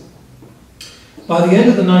states. By the end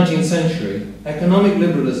of the 19th century, economic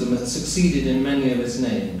liberalism had succeeded in many of its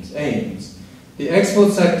aims. The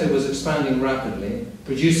export sector was expanding rapidly,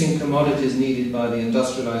 producing commodities needed by the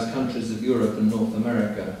industrialized countries of Europe and North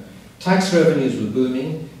America. Tax revenues were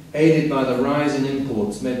booming, aided by the rise in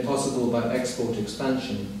imports made possible by export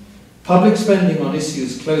expansion. Public spending on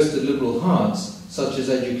issues close to liberal hearts, such as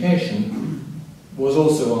education, was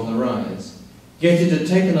also on the rise. Yet it had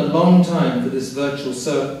taken a long time for this virtuous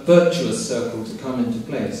circle to come into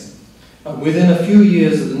place. And within a few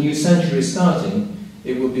years of the new century starting,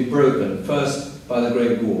 it would be broken, first by the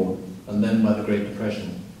Great War, and then by the Great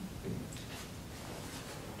Depression.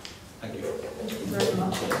 Thank you. Thank you very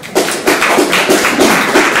much.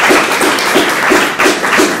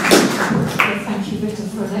 Thank you, Victor,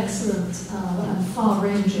 for an excellent and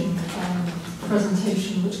far-ranging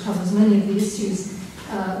presentation which covers many of the issues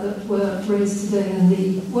that were raised today in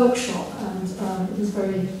the workshop, and it was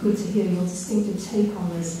very good to hear your distinctive take on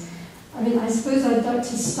this. I mean, I suppose I'd like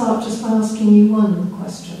to start just by asking you one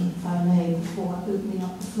question, if I may, before opening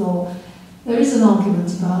up the floor. There is an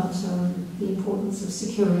argument about the importance of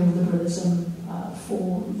securing liberalism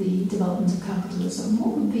for the development of capitalism.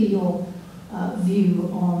 What would be your view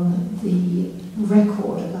on the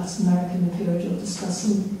record of Latin America in the period you're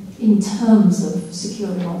discussing in terms of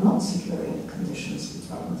securing or not securing the conditions for the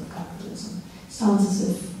development of capitalism? Sounds as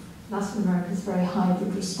if Latin America's very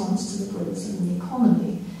hybrid response to liberalism in the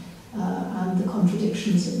economy and the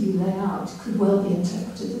contradictions that you lay out could well be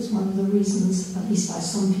interpreted as one of the reasons, at least by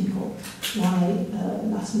some people, why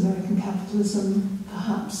Latin American capitalism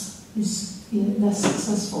perhaps is less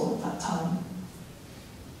successful at that time.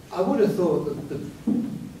 I would have thought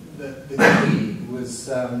that the key was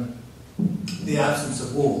the absence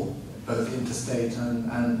of war, both interstate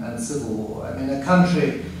and civil war. I mean, a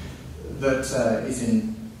country that is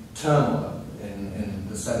in turmoil in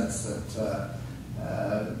the sense that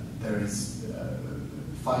there is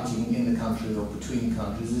fighting in the country or between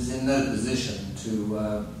countries is in no position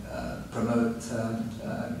to promote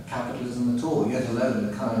capitalism at all, yet alone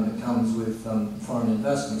the kind that comes with foreign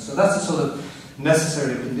investment. So that's a sort of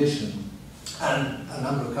necessary condition. And a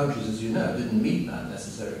number of countries, as you know, didn't meet that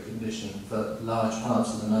necessary condition for large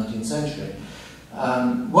parts of the 19th century.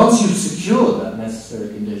 Once you've secured that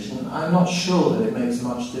necessary condition, I'm not sure that it makes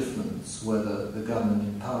much difference whether the government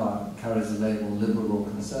in power carries the label liberal or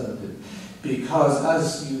conservative, because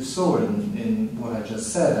as you saw in what I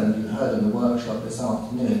just said and you heard in the workshop this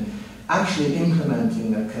afternoon, actually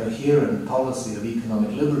implementing a coherent policy of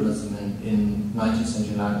economic liberalism in 19th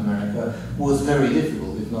century Latin America was very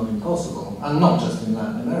difficult, if not impossible. And not just in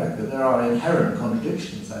Latin America. There are inherent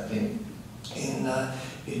contradictions, I think,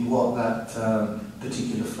 in what that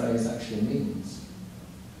particular phrase actually means.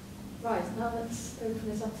 Right, now let's open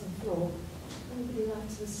it up to the floor. Anybody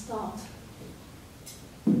like to start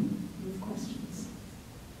with questions,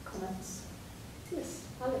 comments? Yes,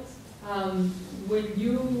 Alex. When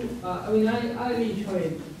you, I enjoyed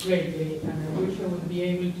it greatly, and I wish I would be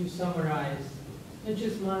able to summarize not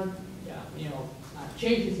just my,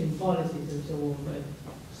 changes in policies and so on, but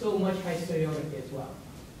so much historiography as well.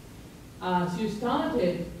 As you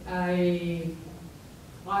started, I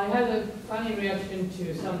had a funny reaction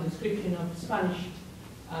to some description of Spanish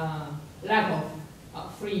lack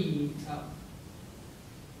of free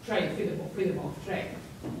trade, freedom of trade.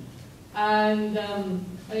 And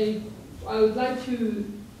I would like to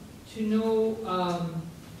know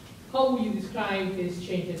how would you describe these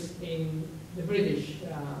changes in the British,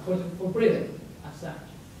 for Britain as such.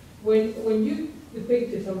 When you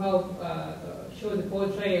depicted somehow, show the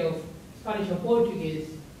portrayal of Spanish and Portuguese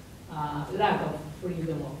lack of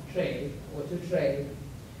freedom of trade, or to trade.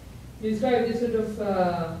 He described this sort of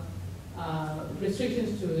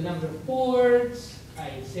restrictions to the number of ports,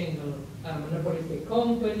 a single monopolistic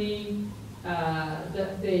company,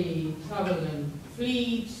 that they travel in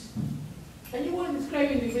fleets, and you were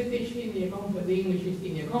describing the British East India Company, the English East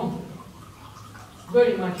India Company,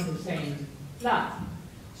 very much in the same line.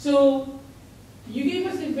 So you gave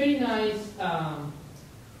us a very nice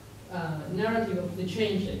narrative of the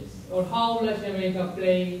changes, or how Latin America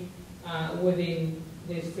played within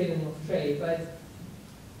this freedom of trade. But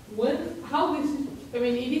how this, I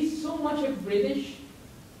mean, it is so much a British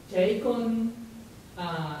take on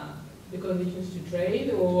the conditions to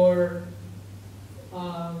trade, or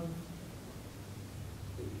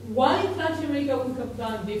why Latin America would have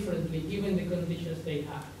done differently given the conditions they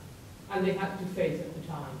had and they had to face at the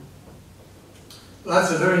time? Well,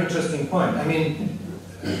 that's a very interesting point. I mean,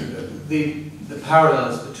 the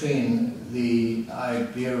parallels between the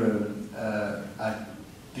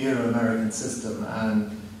Ibero-American system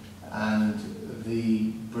and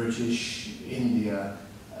the British India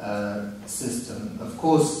system. Of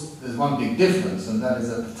course, there's one big difference, and that is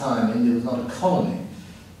at the time India was not a colony.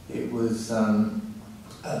 It was,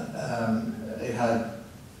 it had,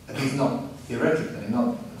 at least not theoretically,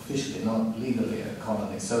 not officially, not legally a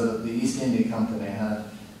colony, so that the East India Company had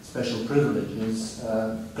special privileges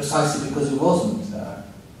precisely because it wasn't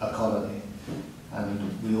a colony.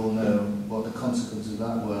 And we all know what the consequences of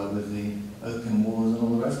that were with the Opium Wars and all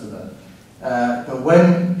the rest of that. But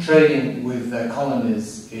when trading with their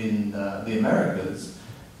colonies in the Americas,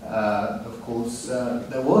 of course,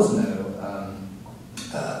 there was no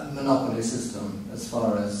monopoly system as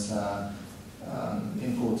far as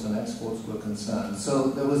imports and exports were concerned. So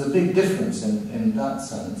there was a big difference in that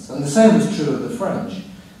sense. And the same was true of the French.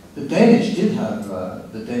 The Danish did have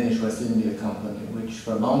the Danish West India Company, which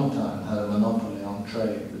for a long time had a monopoly on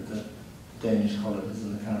trade with the Danish colonies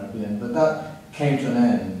in the Caribbean. But that came to an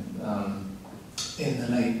end in the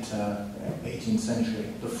late 18th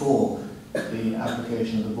century, before the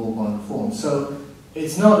application of the Bourbon reform. So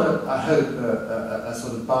it's not, I hope, a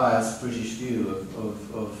sort of biased British view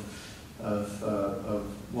of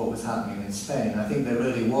what was happening in Spain. I think there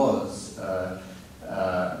really was a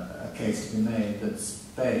case to be made that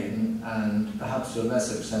Spain, and perhaps to a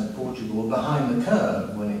lesser extent Portugal, were behind the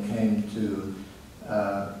curve when it came to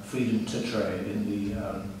freedom to trade in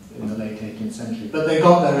the late 18th century. But they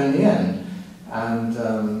got there in the end. And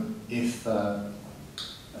if Latin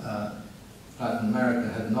America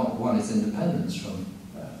had not won its independence from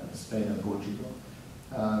Spain and Portugal,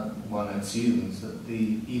 one assumes that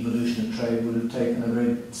the evolution of trade would have taken a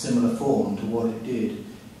very similar form to what it did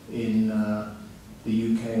in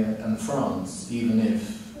the UK and France, even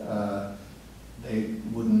if they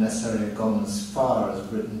wouldn't necessarily have gone as far as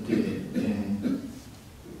Britain did in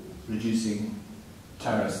reducing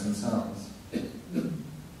tariffs themselves.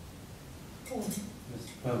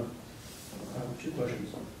 Two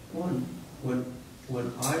questions. One,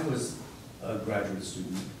 when I was a graduate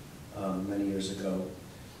student many years ago,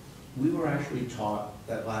 we were actually taught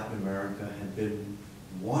that Latin America had been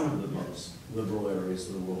one of the most liberal areas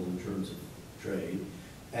of the world in terms of trade.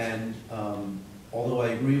 And although I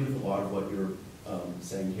agree with a lot of what you're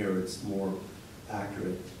saying here, it's more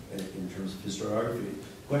accurate in terms of historiography.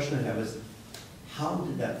 The question I have is, how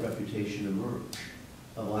did that reputation emerge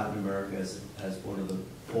of Latin America as one of the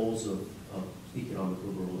poles of economic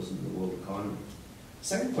liberalism in the world economy?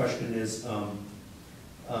 Second question is,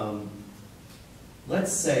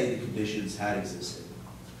 let's say the conditions had existed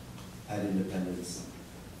at independence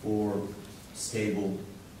for stable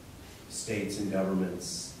states and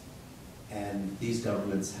governments, and these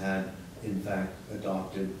governments had, in fact,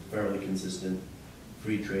 adopted fairly consistent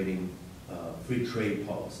free trade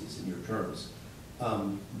policies in your terms,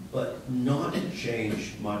 but not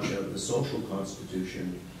change much of the social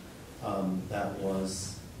constitution that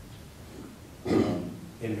was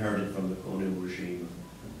inherited from the colonial regime,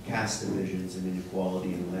 caste divisions and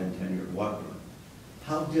inequality and land tenure and whatnot.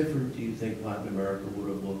 How different do you think Latin America would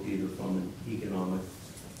have looked either from an economic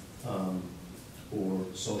or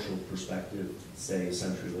social perspective, say, a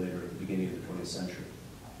century later, at the beginning of the 20th century?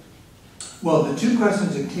 Well, the two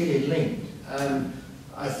questions are clearly linked.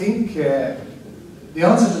 I think the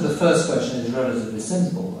answer to the first question is relatively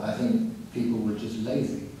simple. I think people were just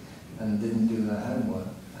lazy and didn't do their homework.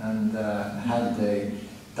 And had they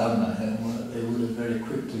done that homework, they would have very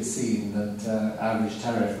quickly seen that average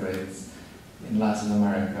tariff rates in Latin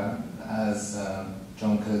America, as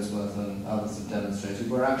John Coatsworth and others have demonstrated,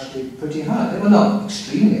 were actually pretty high. They were not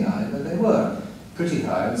extremely high, but they were pretty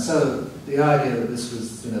high. And so the idea that this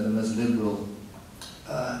was, the most liberal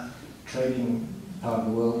trading part of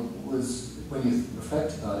the world was, when you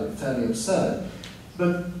reflect about it, fairly absurd.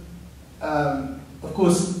 But of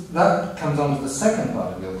course, that comes on to the second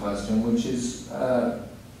part of your question, which is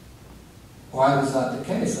why was that the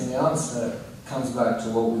case? And the answer comes back to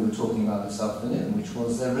what we were talking about this afternoon, which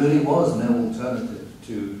was there really was no alternative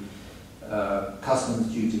to customs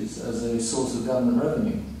duties as a source of government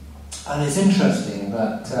revenue. And it's interesting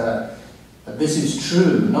that this is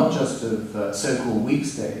true not just of so-called weak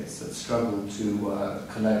states that struggle to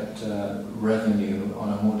collect revenue on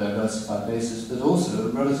a more diversified basis, but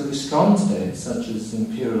also relatively strong states such as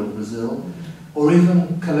Imperial Brazil or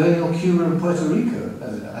even colonial Cuba and Puerto Rico,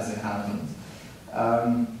 as it happens,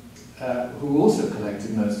 who also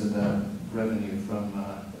collected most of their revenue from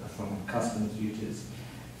customs duties.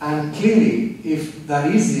 And clearly, if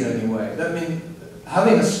that is the only way, that means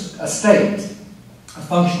having a state, a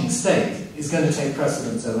functioning state, is going to take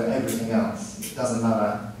precedence over everything else. It doesn't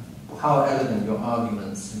matter how elegant your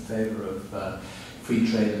arguments in favour of free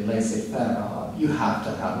trade and laissez-faire are, you have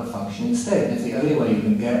to have a functioning state. And if the only way you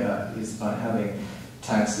can get that is by having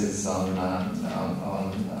taxes on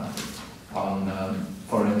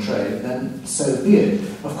foreign trade, then so be it.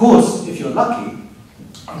 Of course, if you're lucky,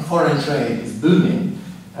 and foreign trade is booming,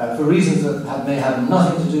 for reasons that may have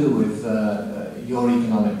nothing to do with your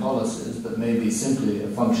economic policies, but maybe simply a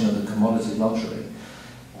function of the commodity lottery,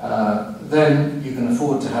 then you can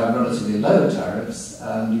afford to have relatively low tariffs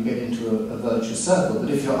and you get into a virtuous circle. But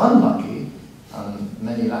if you're unlucky, and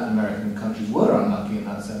many Latin American countries were unlucky in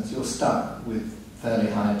that sense, you're stuck with fairly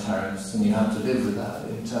high tariffs and you have to live with that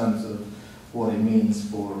in terms of what it means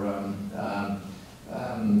for an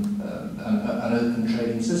open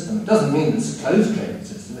trading system. It doesn't mean it's a closed trading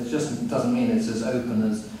system, it just doesn't mean it's as open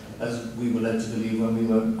as we were led to believe when we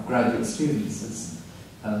were graduate students.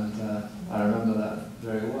 And I remember that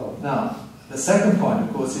very well. Now, the second point,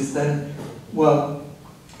 of course, is then, well,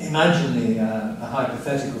 imagine a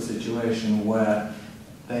hypothetical situation where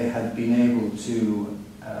they had been able to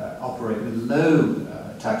operate with low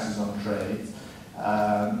taxes on trade,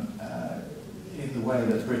 in the way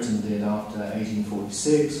that Britain did after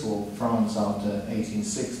 1846 or France after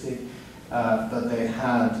 1860, but they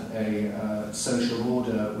had a social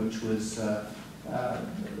order which was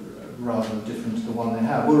rather different to the one they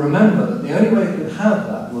have. Well, remember that the only way you could have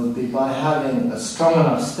that would be by having a strong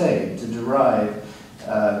enough state to derive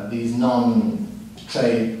these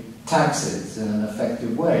non-trade taxes in an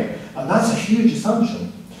effective way. And that's a huge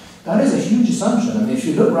assumption. That is a huge assumption. I mean, if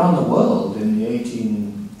you look around the world in the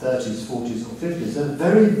 1830s, 40s or 50s, there are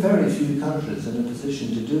very, very few countries in a position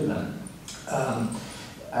to do that.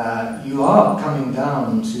 You are coming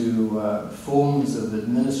down to forms of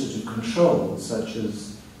administrative control, such as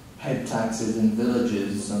head taxes in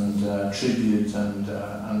villages and tribute and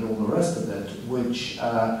all the rest of it, which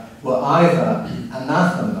were either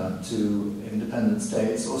anathema to independent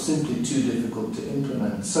states or simply too difficult to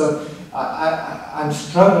implement. So I'm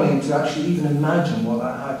struggling to actually even imagine what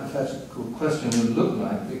that hypothetical question would look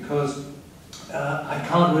like, because I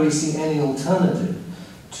can't really see any alternative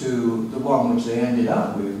to the one which they ended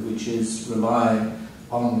up with, which is relying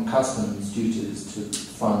on customs duties to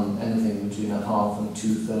fund anything between 1/2 and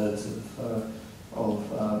 2/3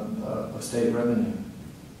 of state revenue.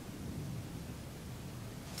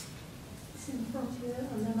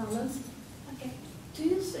 Okay. Do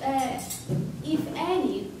you, if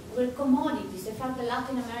any, were commodities, the fact that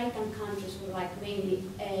Latin American countries were like mainly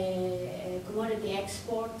commodity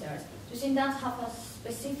exporters, do you think that have a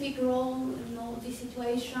specific role in all this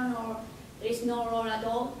situation, or there is no role at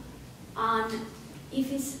all? And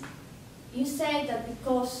if it's, you say that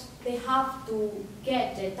because they have to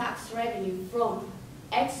get the tax revenue from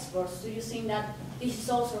exports, do you think that this is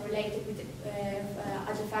also related with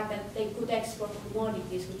the fact that they could export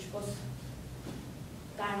commodities, which was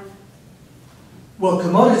kind of... Well,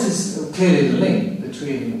 commodities are clearly the link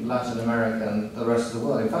between Latin America and the rest of the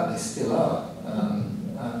world. In fact, they still are,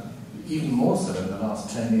 even more so in the last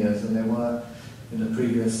 10 years than they were in the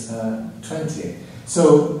previous 20.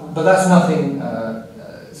 So, but that's nothing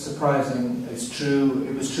surprising. It's true.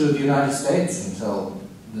 It was true of the United States until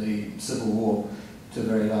the Civil War to a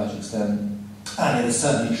very large extent, and it is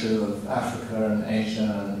certainly true of Africa and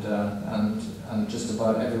Asia and just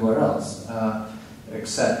about everywhere else,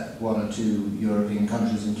 except 1 or 2 European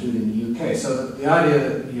countries, including the UK. So the idea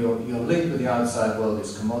that you're linked with the outside world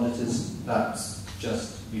is commodities. That's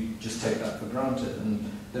just, you just take that for granted, and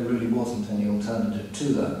there really wasn't any alternative to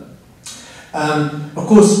that. Of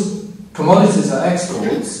course, commodities are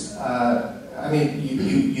exports. I mean,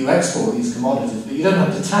 you export these commodities, but you don't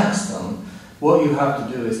have to tax them what you have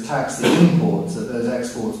to do is tax the imports that those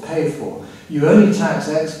exports pay for. You only tax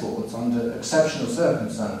exports under exceptional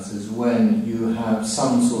circumstances when you have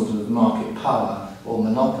some sort of market power or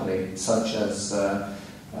monopoly, such as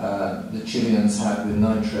the Chileans had with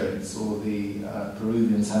nitrates or the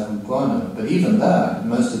Peruvians had with guano. But even there,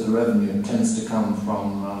 most of the revenue tends to come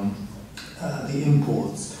from the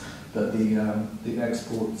imports that the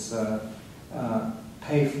exports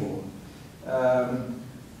pay for.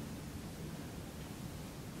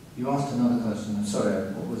 You asked another question. I'm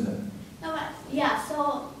sorry, what was it? No, but yeah,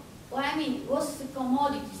 so what I mean was the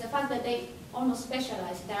commodities, the fact that they almost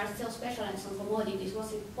specialized, they are still specialized on commodities,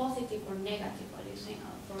 was it positive or negative, what do you think,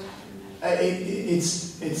 for Latin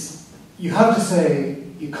America? You have to say,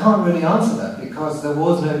 you can't really answer that because there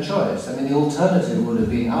was no choice. I mean, the alternative would have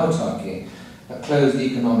been autarky, a closed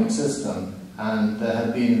economic system, and there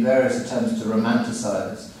had been various attempts to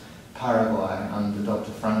romanticize Paraguay under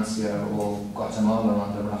Dr. Francia or Guatemala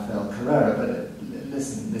under Rafael Carrera, but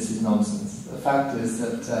listen, this is nonsense. The fact is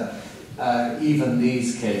that even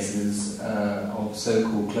these cases of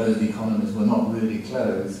so-called closed economies were not really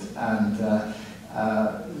closed, and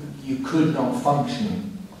you could not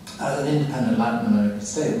function as an independent Latin American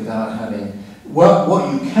state without having...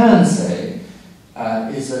 What you can say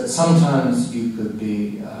is that sometimes you could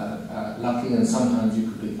be lucky and sometimes you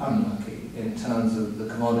could be unlucky in terms of the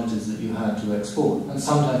commodities that you had to export. And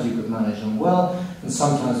sometimes you could manage them well, and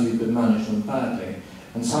sometimes you could manage them badly.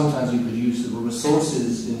 And sometimes you could use the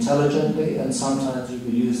resources intelligently, and sometimes you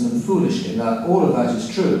could use them foolishly. Now, all of that is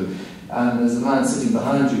true. And there's a man sitting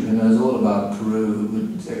behind you who knows all about Peru, who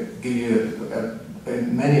would give you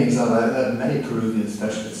many examples, many Peruvian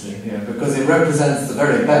specialists in here, because it represents the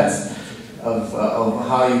very best of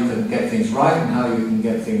how you can get things right and how you can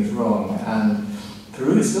get things wrong. And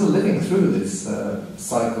Peru is still living through this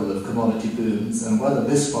cycle of commodity booms, and whether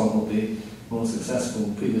this one will be more successful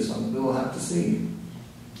than the previous one, we will have to see.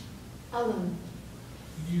 Alan.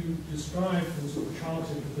 You described and sort of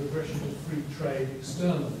charted the progression of free trade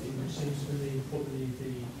externally, which seems to me probably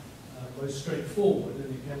the most straightforward,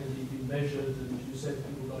 and it can indeed be measured, and as you said,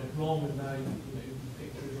 people got it wrong, and now the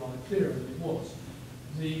picture is rather clearer than it was.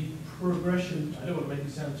 The progression, I don't want to make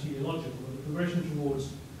it sound teleological, but the progression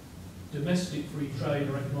towards domestic free trade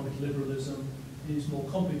or economic liberalism is more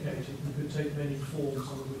complicated and could take many forms,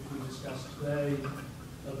 some of which we discussed today,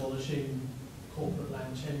 abolishing corporate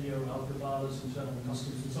land tenure, alcabalas, internal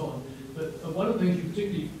customs and so on. But one of the things you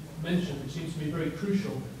particularly mentioned, which seems to me very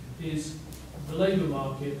crucial, is the labour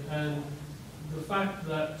market and the fact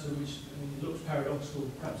that, which it looks paradoxical,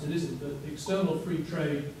 perhaps it isn't, but external free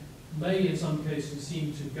trade may in some cases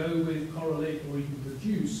seem to go with, correlate, or even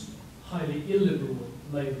produce highly illiberal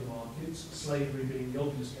labour markets, slavery being the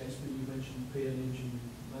obvious case, but you mentioned peonage and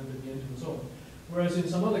land and so on. Whereas in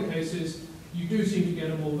some other cases, you do seem to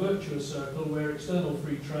get a more virtuous circle where external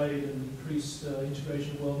free trade and increased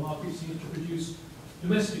integration of world markets seem to produce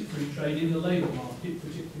domestic free trade in the labour market,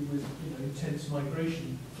 particularly with intense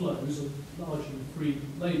migration flows of largely free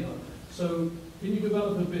labour. So can you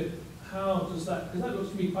develop a bit, how does that, because that looks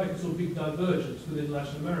to me quite a sort of big divergence within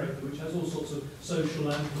Latin America, which has all sorts of social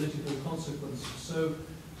and political consequences. So,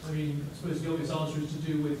 I mean, I suppose the obvious answer is to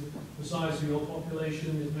do with the size of your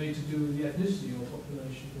population, it may to do with the ethnicity of your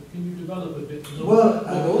population. But can you develop a bit well,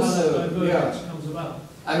 how also, that divergence comes about?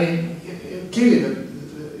 I mean, clearly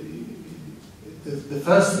the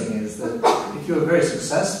first thing is that if you're very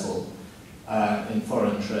successful in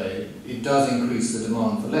foreign trade, it does increase the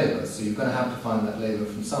demand for labour, so you're going to have to find that labour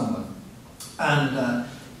from somewhere. And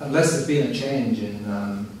unless there's been a change in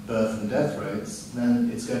birth and death rates, then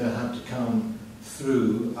it's going to have to come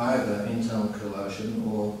through either internal coercion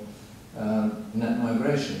or net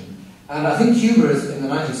migration. And I think Cuba is, in the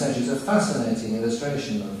 19th century, is a fascinating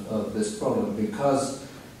illustration of this problem, because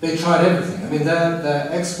they tried everything. I mean,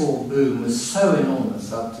 their export boom was so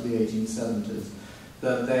enormous up to the 1870s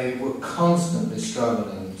that they were constantly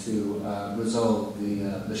struggling to resolve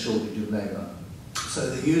the shortage of labour. So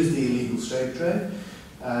they used the illegal slave trade,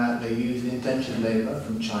 they used indentured labour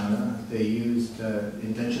from China, they used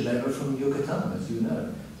indentured labour from Yucatan, as you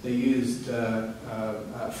know. They used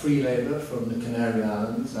free labour from the Canary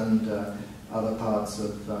Islands and other parts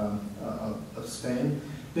of Spain.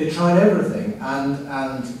 They tried everything,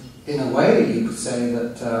 and in a way you could say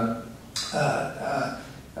that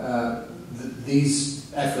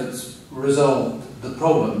these efforts resolved the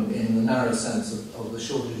problem in the narrow sense of the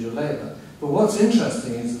shortage of labour. But what's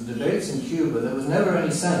interesting is the debates in Cuba, there was never any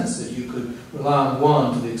sense that you could rely on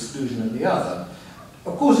one to the exclusion of the other.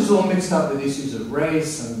 Of course, it's all mixed up with issues of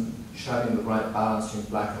race and having the right balance between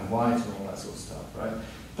black and white and all that sort of stuff, right?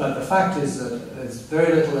 But the fact is that there's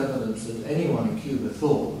very little evidence that anyone in Cuba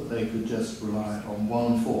thought that they could just rely on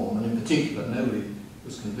one form, and in particular, nobody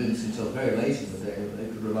was convinced until very late in the day that they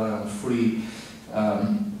could rely on free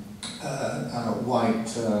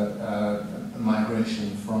white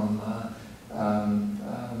migration from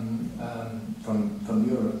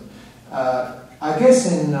Europe. I guess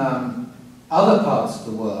in other parts of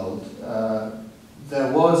the world,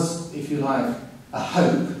 there was, if you like, a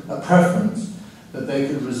hope, a preference that they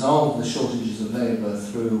could resolve the shortages of labour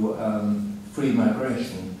through free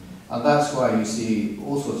migration. And that's why you see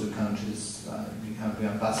all sorts of countries, you have the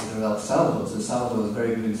ambassador of El Salvador. So El Salvador is a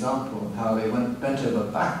very good example of how they bent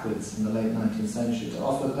over backwards in the late 19th century to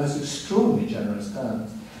offer the most extraordinarily generous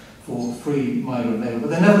terms for free migrant labour. But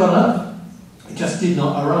they never got enough. It just did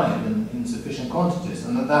not arrive in sufficient quantities.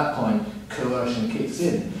 And at that point, coercion kicks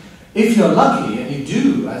in. If you're lucky, and you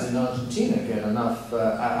do, as in Argentina, get enough,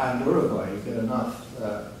 and Uruguay, you get enough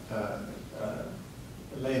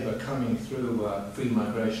labour coming through free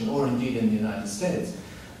migration, or indeed in the United States,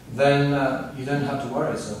 then you don't have to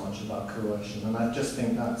worry so much about coercion. And I just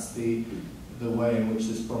think that's the way in which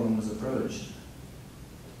this problem was approached.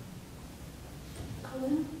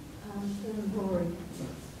 Colin? Rory.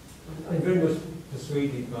 I'm very much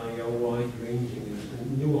persuaded by your wide-ranging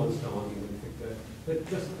and nuanced argument, Victor. But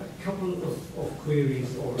just a couple of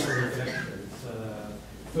queries or reflections.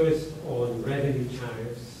 First on revenue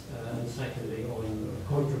tariffs, and secondly on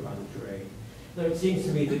contraband trade. Now it seems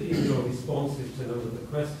to me that in your responses to a number of the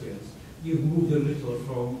questions, you've moved a little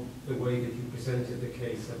from the way that you presented the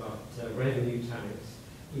case about revenue tariffs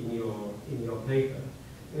in your paper.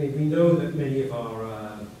 I mean, we know that many of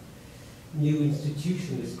our new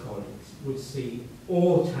institutionalist colleagues would see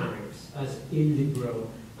all tariffs as illiberal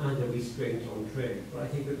and a restraint on trade. But I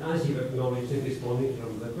think that, as you've acknowledged in responding to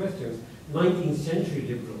some of the questions, 19th century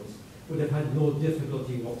liberals would have had no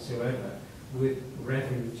difficulty whatsoever with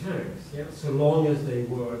revenue tariffs, yeah? So long as they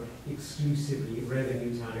were exclusively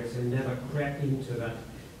revenue tariffs and never crept into that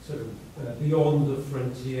sort of beyond the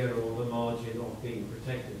frontier or the margin of being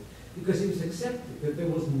protected. Because it was accepted that there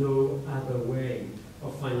was no other way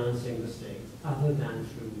of financing the state other than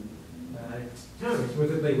through tariffs,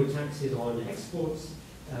 whether they were taxes on exports,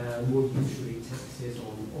 more usually taxes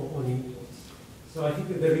on imports. So I think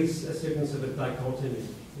that there is a certain sort of dichotomy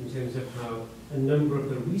in terms of how a number of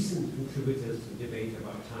the recent contributors to debate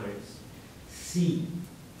about tariffs see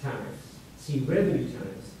revenue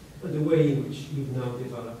tariffs, and the way in which you've now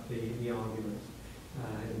developed the argument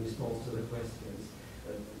in response to the questions.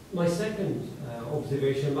 My second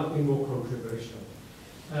observation might be more controversial.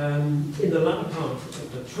 In the latter part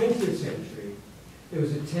of the 20th century, there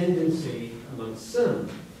was a tendency among some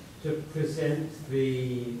to present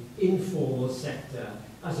the informal sector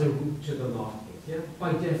as a route to the market. Yeah?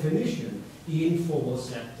 By definition, the informal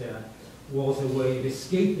sector was a way of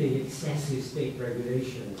escaping excessive state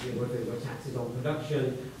regulations, whether they were taxes on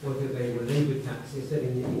production, whether they were labour taxes, that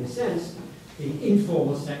in a sense, the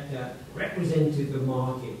informal sector represented the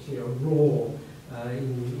market, raw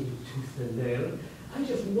in tooth and nail. I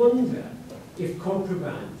just wonder if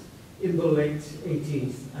contraband in the late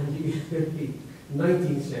 18th and early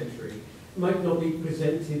 19th century might not be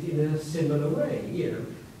presented in a similar way.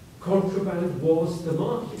 Contraband was the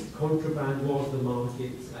market. Contraband was the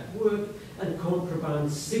market at work, and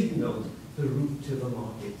contraband signalled the route to the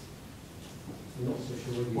market. I'm not so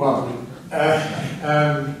sure. Well,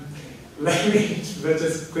 let me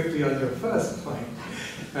just quickly on your first point.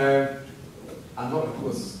 I'm not, of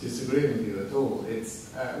course, disagreeing with you at all.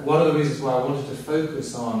 It's one of the reasons why I wanted to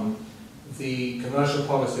focus on the commercial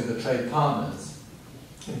policy of the trade partners,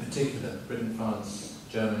 in particular Britain, France,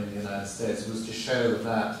 Germany, and the United States, was to show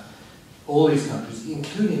that all these countries,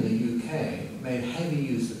 including the UK, made heavy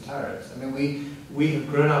use of tariffs. I mean, we have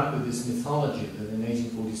grown up with this mythology that in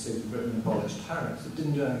 1846 Britain abolished tariffs. It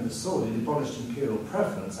didn't do anything of the sort. It abolished imperial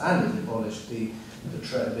preference, and it abolished the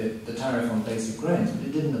tariff on basic grains, but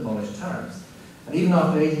it didn't abolish tariffs. And even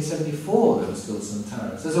after 1874, there were still some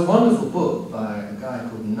tariffs. There's a wonderful book by a guy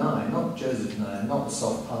called Nye, not Joseph Nye, not the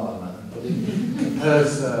soft power man, but he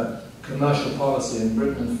compares commercial policy in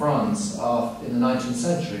Britain and France in the 19th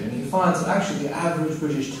century, and he finds that actually the average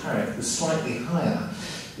British tariff was slightly higher,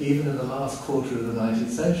 even in the last quarter of the 19th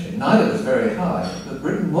century. Neither was very high, but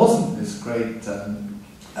Britain wasn't this great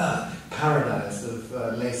paradise of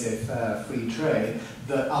laissez-faire free trade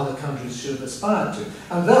that other countries should have aspired to.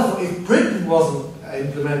 And therefore, if Britain wasn't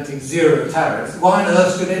implementing zero tariffs, why on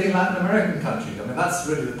earth should any Latin American country? I mean, that's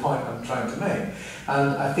really the point I'm trying to make.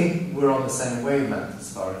 And I think we're on the same wavelength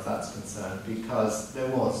as far as that's concerned, because there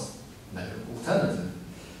was no alternative,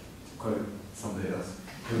 to quote somebody else.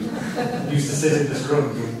 who used to sit in this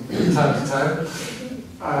room from time to time.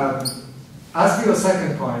 As for your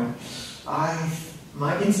second point,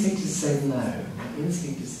 my instinct is to say no. My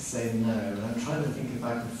instinct is to say no, and I'm trying to think if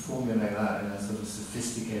I can formulate that in a sort of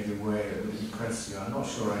sophisticated way that would impress you. I'm not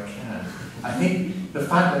sure I can. I think the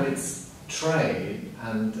fact that it's trade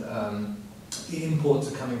and the imports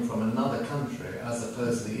are coming from another country as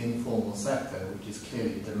opposed to the informal sector, which is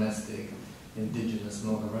clearly domestic, indigenous,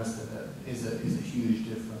 and all the rest of it, is a huge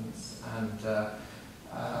difference. And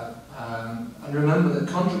remember that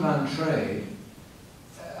contraband trade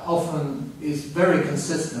often is very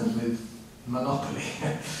consistent with monopoly.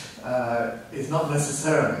 It's not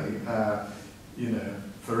necessarily,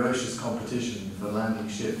 ferocious competition for landing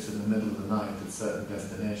ships in the middle of the night at certain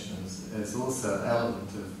destinations. There's also an element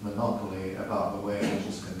of monopoly about the way in which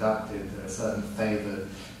it's conducted. There are certain favoured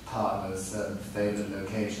partners, certain favoured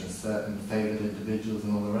locations, certain favoured individuals,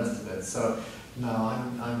 and all the rest of it. So, no,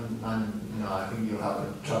 I think you'll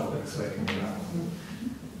have trouble explaining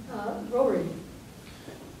that. Rory.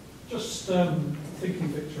 Just thinking,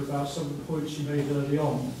 Victor, about some of the points you made early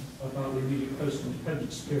on about the immediate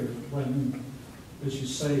post-independence period, when, as you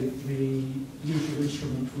say, the usual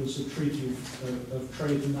instrument was a treaty of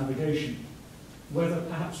trade and navigation. Whether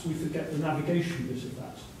perhaps we forget the navigation bit of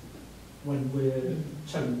that when we're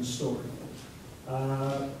telling the story.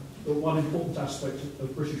 But one important aspect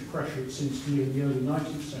of British pressure, it seems to me, in the early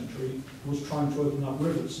 19th century was trying to open up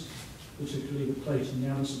rivers, particularly the Plate and the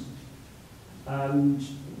Amazon. And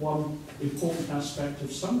one important aspect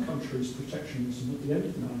of some countries' protectionism at the end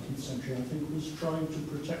of the 19th century, I think, was trying to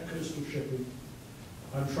protect coastal shipping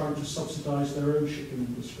and trying to subsidise their own shipping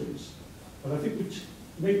industries. But I think we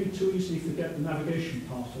maybe too easily forget the navigation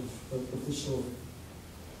part of the story.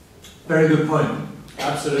 Very good point.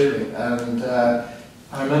 Absolutely. And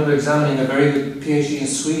I remember examining a very good PhD in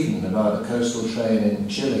Sweden about the coastal trade in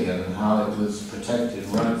Chile and how it was protected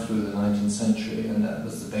right through the 19th century, and that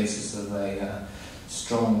was the basis of a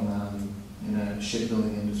strong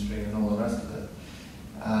shipbuilding industry and all the rest of it.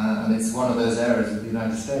 And it's one of those areas that the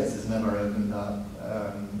United States has never opened up.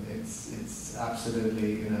 It's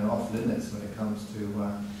absolutely off limits when it comes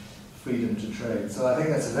to freedom to trade. So I think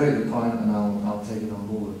that's a very good point, and I'll take it on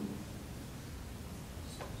board.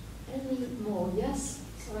 Any more? Yes?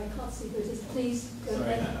 Sorry, I can't see who it is. Please go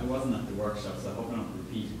Sorry, ahead. I wasn't at the workshop, so I hope I don't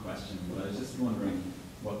repeat a question, but I was just wondering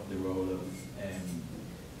what the role of,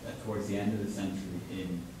 towards the end of the century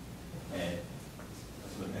in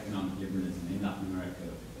sort of economic liberalism in Latin America,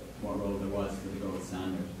 what role there was for the gold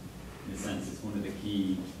standard. In a sense, it's one of the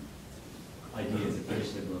key ideas that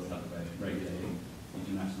British liberals have about regulating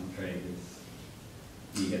international trade.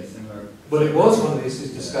 Do you get a similar... Well, it was one of the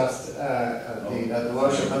issues discussed at the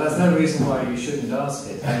workshop, but there's no reason why you shouldn't ask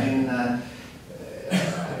it. I mean,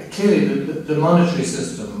 clearly the monetary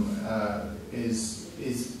system is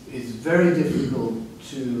very difficult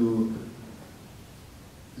to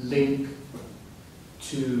link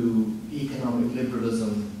to economic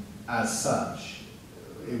liberalism as such.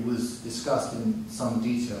 It was discussed in some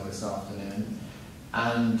detail this afternoon,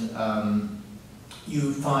 and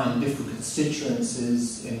you find different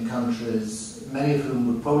constituencies in countries, many of whom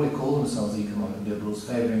would probably call themselves economic liberals,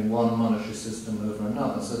 favouring one monetary system over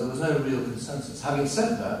another. So there was no real consensus. Having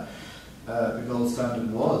said that, the gold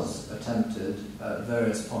standard was attempted at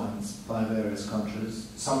various points by various countries,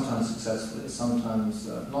 sometimes successfully, sometimes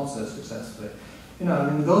not so successfully.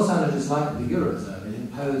 The gold standard is like the Eurozone. It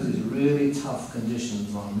imposes really tough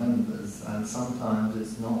conditions on members, and sometimes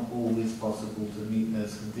it's not always possible to meet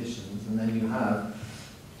those conditions, and then you have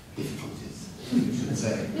difficulties, you should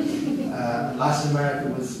say. Latin America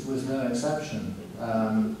was no exception.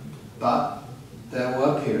 But there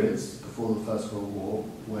were periods before the First World War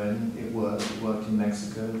when it worked. It worked in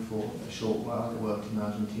Mexico for a short while, it worked in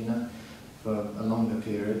Argentina for a longer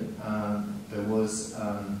period. There was...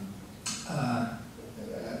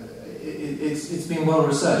 It's been well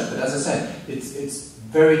researched, but as I said, it's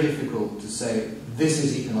very difficult to say this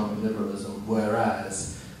is economic liberalism,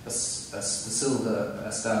 whereas the silver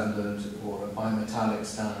standard or a bimetallic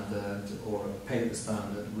standard or a paper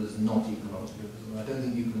standard was not economic liberalism. I don't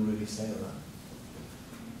think you can really say that.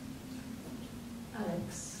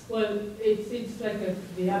 Alex. Well, it's like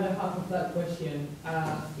the other half of that question.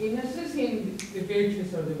 In assessing the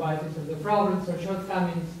virtues or the vices or the problems or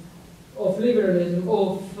shortcomings of liberalism,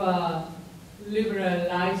 of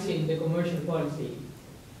liberalizing the commercial policy.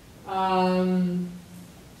 I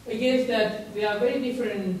guess that there are very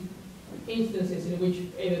different instances in which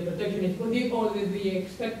either protectionism or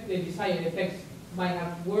the desired effects might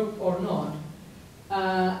have worked or not.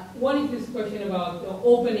 One is this question about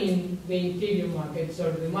opening the interior markets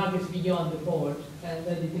or the markets beyond the port, and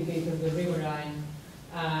that is the case of the riverine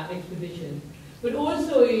expedition. But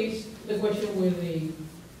also is the question with the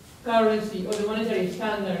currency or the monetary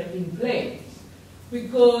standard in place.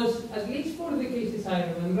 Because, at least for the cases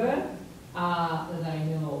I remember, that I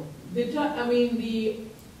know, the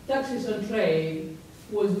taxes on trade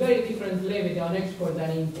was very different levied on export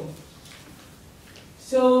and import.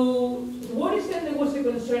 So, to what extent there was a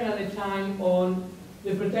concern at the time on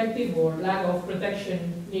the protective or lack of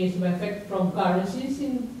protectionism effect from currencies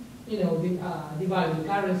in, devalued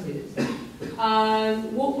currencies?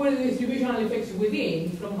 And what were the distributional effects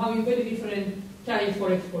within from having very different tariffs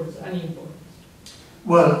for exports and imports?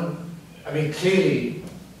 Well, clearly,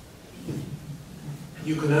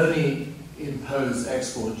 you can only impose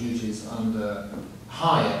export duties under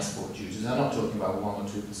high export duties. I'm not talking about 1 or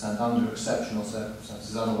 2%, under exceptional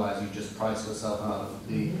circumstances. Otherwise, you just price yourself out of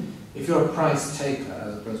the. If you're a price taker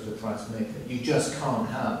as opposed to a price maker, you just can't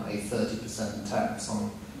have a 30% tax on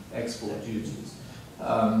export duties.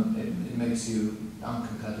 It makes you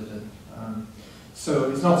uncompetitive. So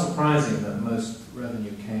it's not surprising that most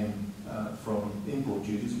revenue came from import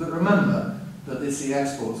duties. But remember that it's the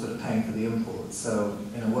exports that are paying for the imports. So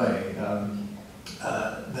in a way,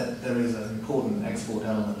 that there is an important export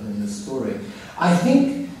element in this story. I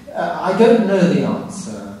think, I don't know the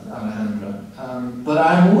answer, Alejandra, but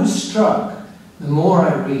I'm always struck, the more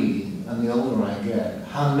I read and the older I get,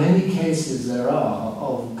 how many cases there are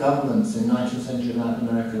of governments in 19th century Latin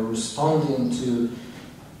America responding to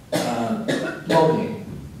lobbying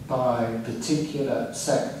by particular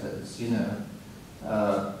sectors.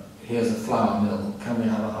 Here's a flour mill, can we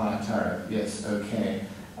have a higher tariff? Yes, okay.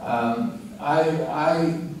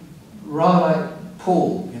 I rather like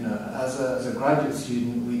Paul, as a graduate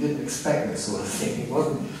student, we didn't expect this sort of thing. It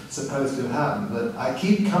wasn't supposed to happen, but I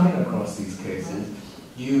keep coming across these cases.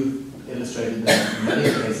 You've illustrated them in many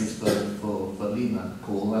cases for Lima,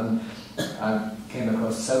 Paul, and I came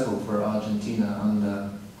across several for Argentina in the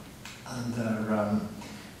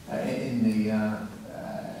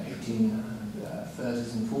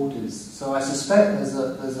 1830s and 40s. So I suspect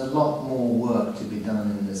there's a lot more work to be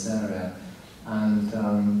done in this area, and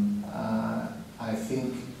I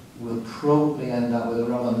think we'll probably end up with a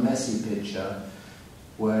rather messy picture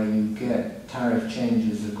where you get tariff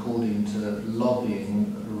changes according to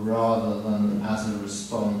lobbying rather than as a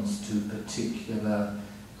response to particular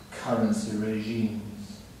currency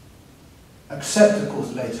regimes. Except, of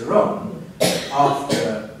course, later on,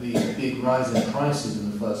 after the big rise in prices in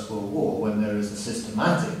the First World War, when there is a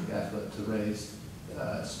systematic effort to raise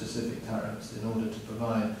specific tariffs in order to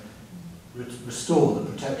restore the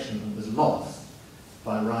protection that was lost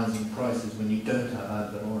by rising prices when you don't have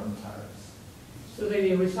ad valorem tariffs. So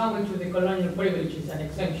they resound to the colonial privileges and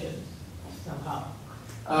exemptions somehow.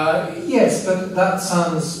 Yes, but that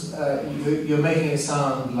sounds, you're making it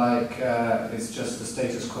sound like it's just the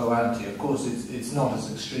status quo ante. Of course, it's not as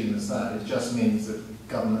extreme as that. It just means that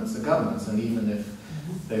governments are governments, and even if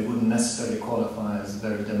they wouldn't necessarily qualify as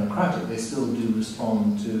very democratic, they still do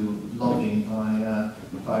respond to lobbying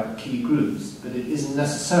by key groups. But it isn't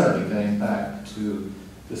necessarily going back to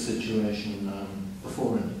the situation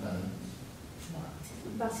before independence.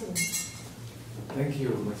 Basil. Thank you,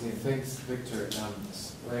 Martin. Thanks, Victor.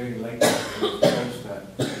 It's very likely to judge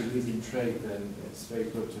that believe in trade, then it's very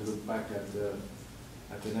good to look back at the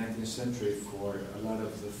 19th century for a lot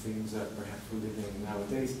of the things that perhaps we're living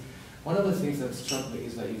nowadays. One of the things that struck me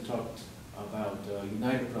is that you talked about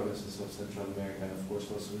United Provinces of Central America, and of course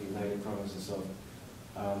also the United Provinces of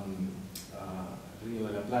Rio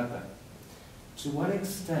de la Plata. To what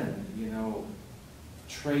extent,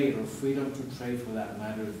 trade or freedom to trade for that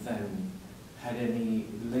matter then had any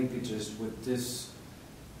linkages with this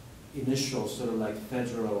initial sort of like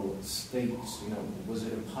federal states? Was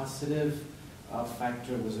it a positive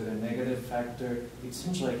factor? Was it a negative factor? It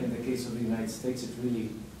seems like in the case of the United States, it really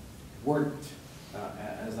worked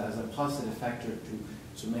as a positive factor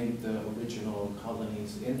to make the original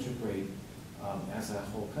colonies integrate as a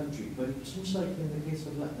whole country. But it seems like in the case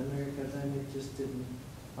of Latin America, then it just didn't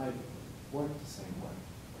quite work the same way.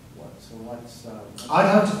 So what's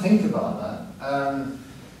I'd have to think about that.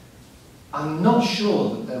 I'm not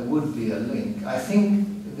sure that there would be a link. I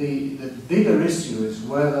think the bigger issue is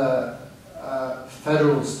whether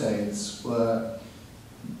federal states were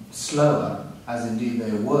slower, as indeed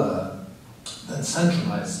they were, than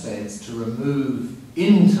centralized states to remove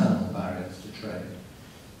internal barriers to trade.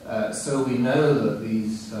 So we know that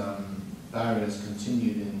these barriers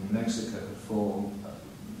continued in Mexico for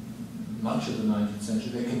much of the 19th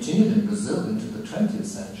century. They continued in Brazil into the 20th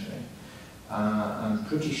century. I'm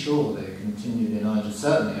pretty sure they continued in Argentina,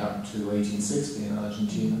 certainly up to 1860 in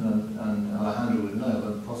Argentina, and Alejandro would know,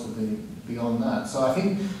 but possibly beyond that. So I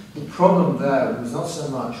think the problem there was not so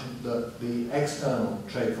much that the external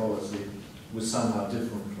trade policy was somehow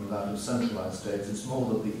different from that of centralized states, it's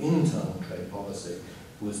more that the internal trade policy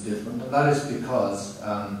was different, and that is because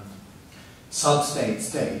sub-state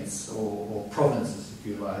states, or provinces, if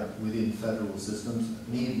you like, within federal systems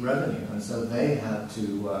need revenue, and so they had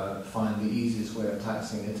to find the easiest way of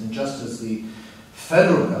taxing it, and just as the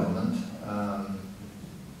federal government,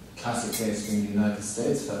 classic case in the United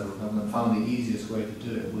States, federal government found the easiest way to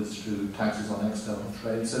do it was through taxes on external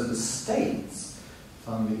trade, so the states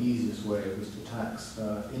found the easiest way was to tax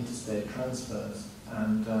interstate transfers,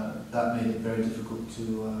 and that made it very difficult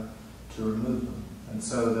to remove them. And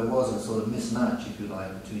so there was a sort of mismatch, if you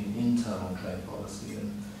like, between internal trade policy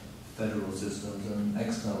and federal systems and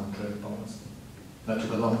external trade policy. That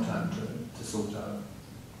took a long time to sort out.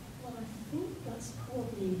 Well, I think that's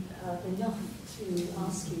probably enough to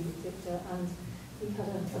ask you, Victor, and we've had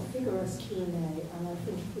a vigorous Q&A, and I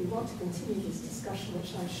think if we want to continue this discussion,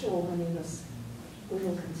 which I'm sure many of us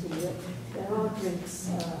will continue it, there are drinks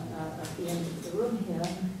at the end of the room here.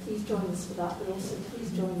 Please join us for that, but also please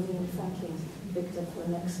join me in thanking Victor for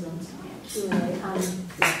an excellent Q&A and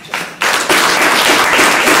lecture.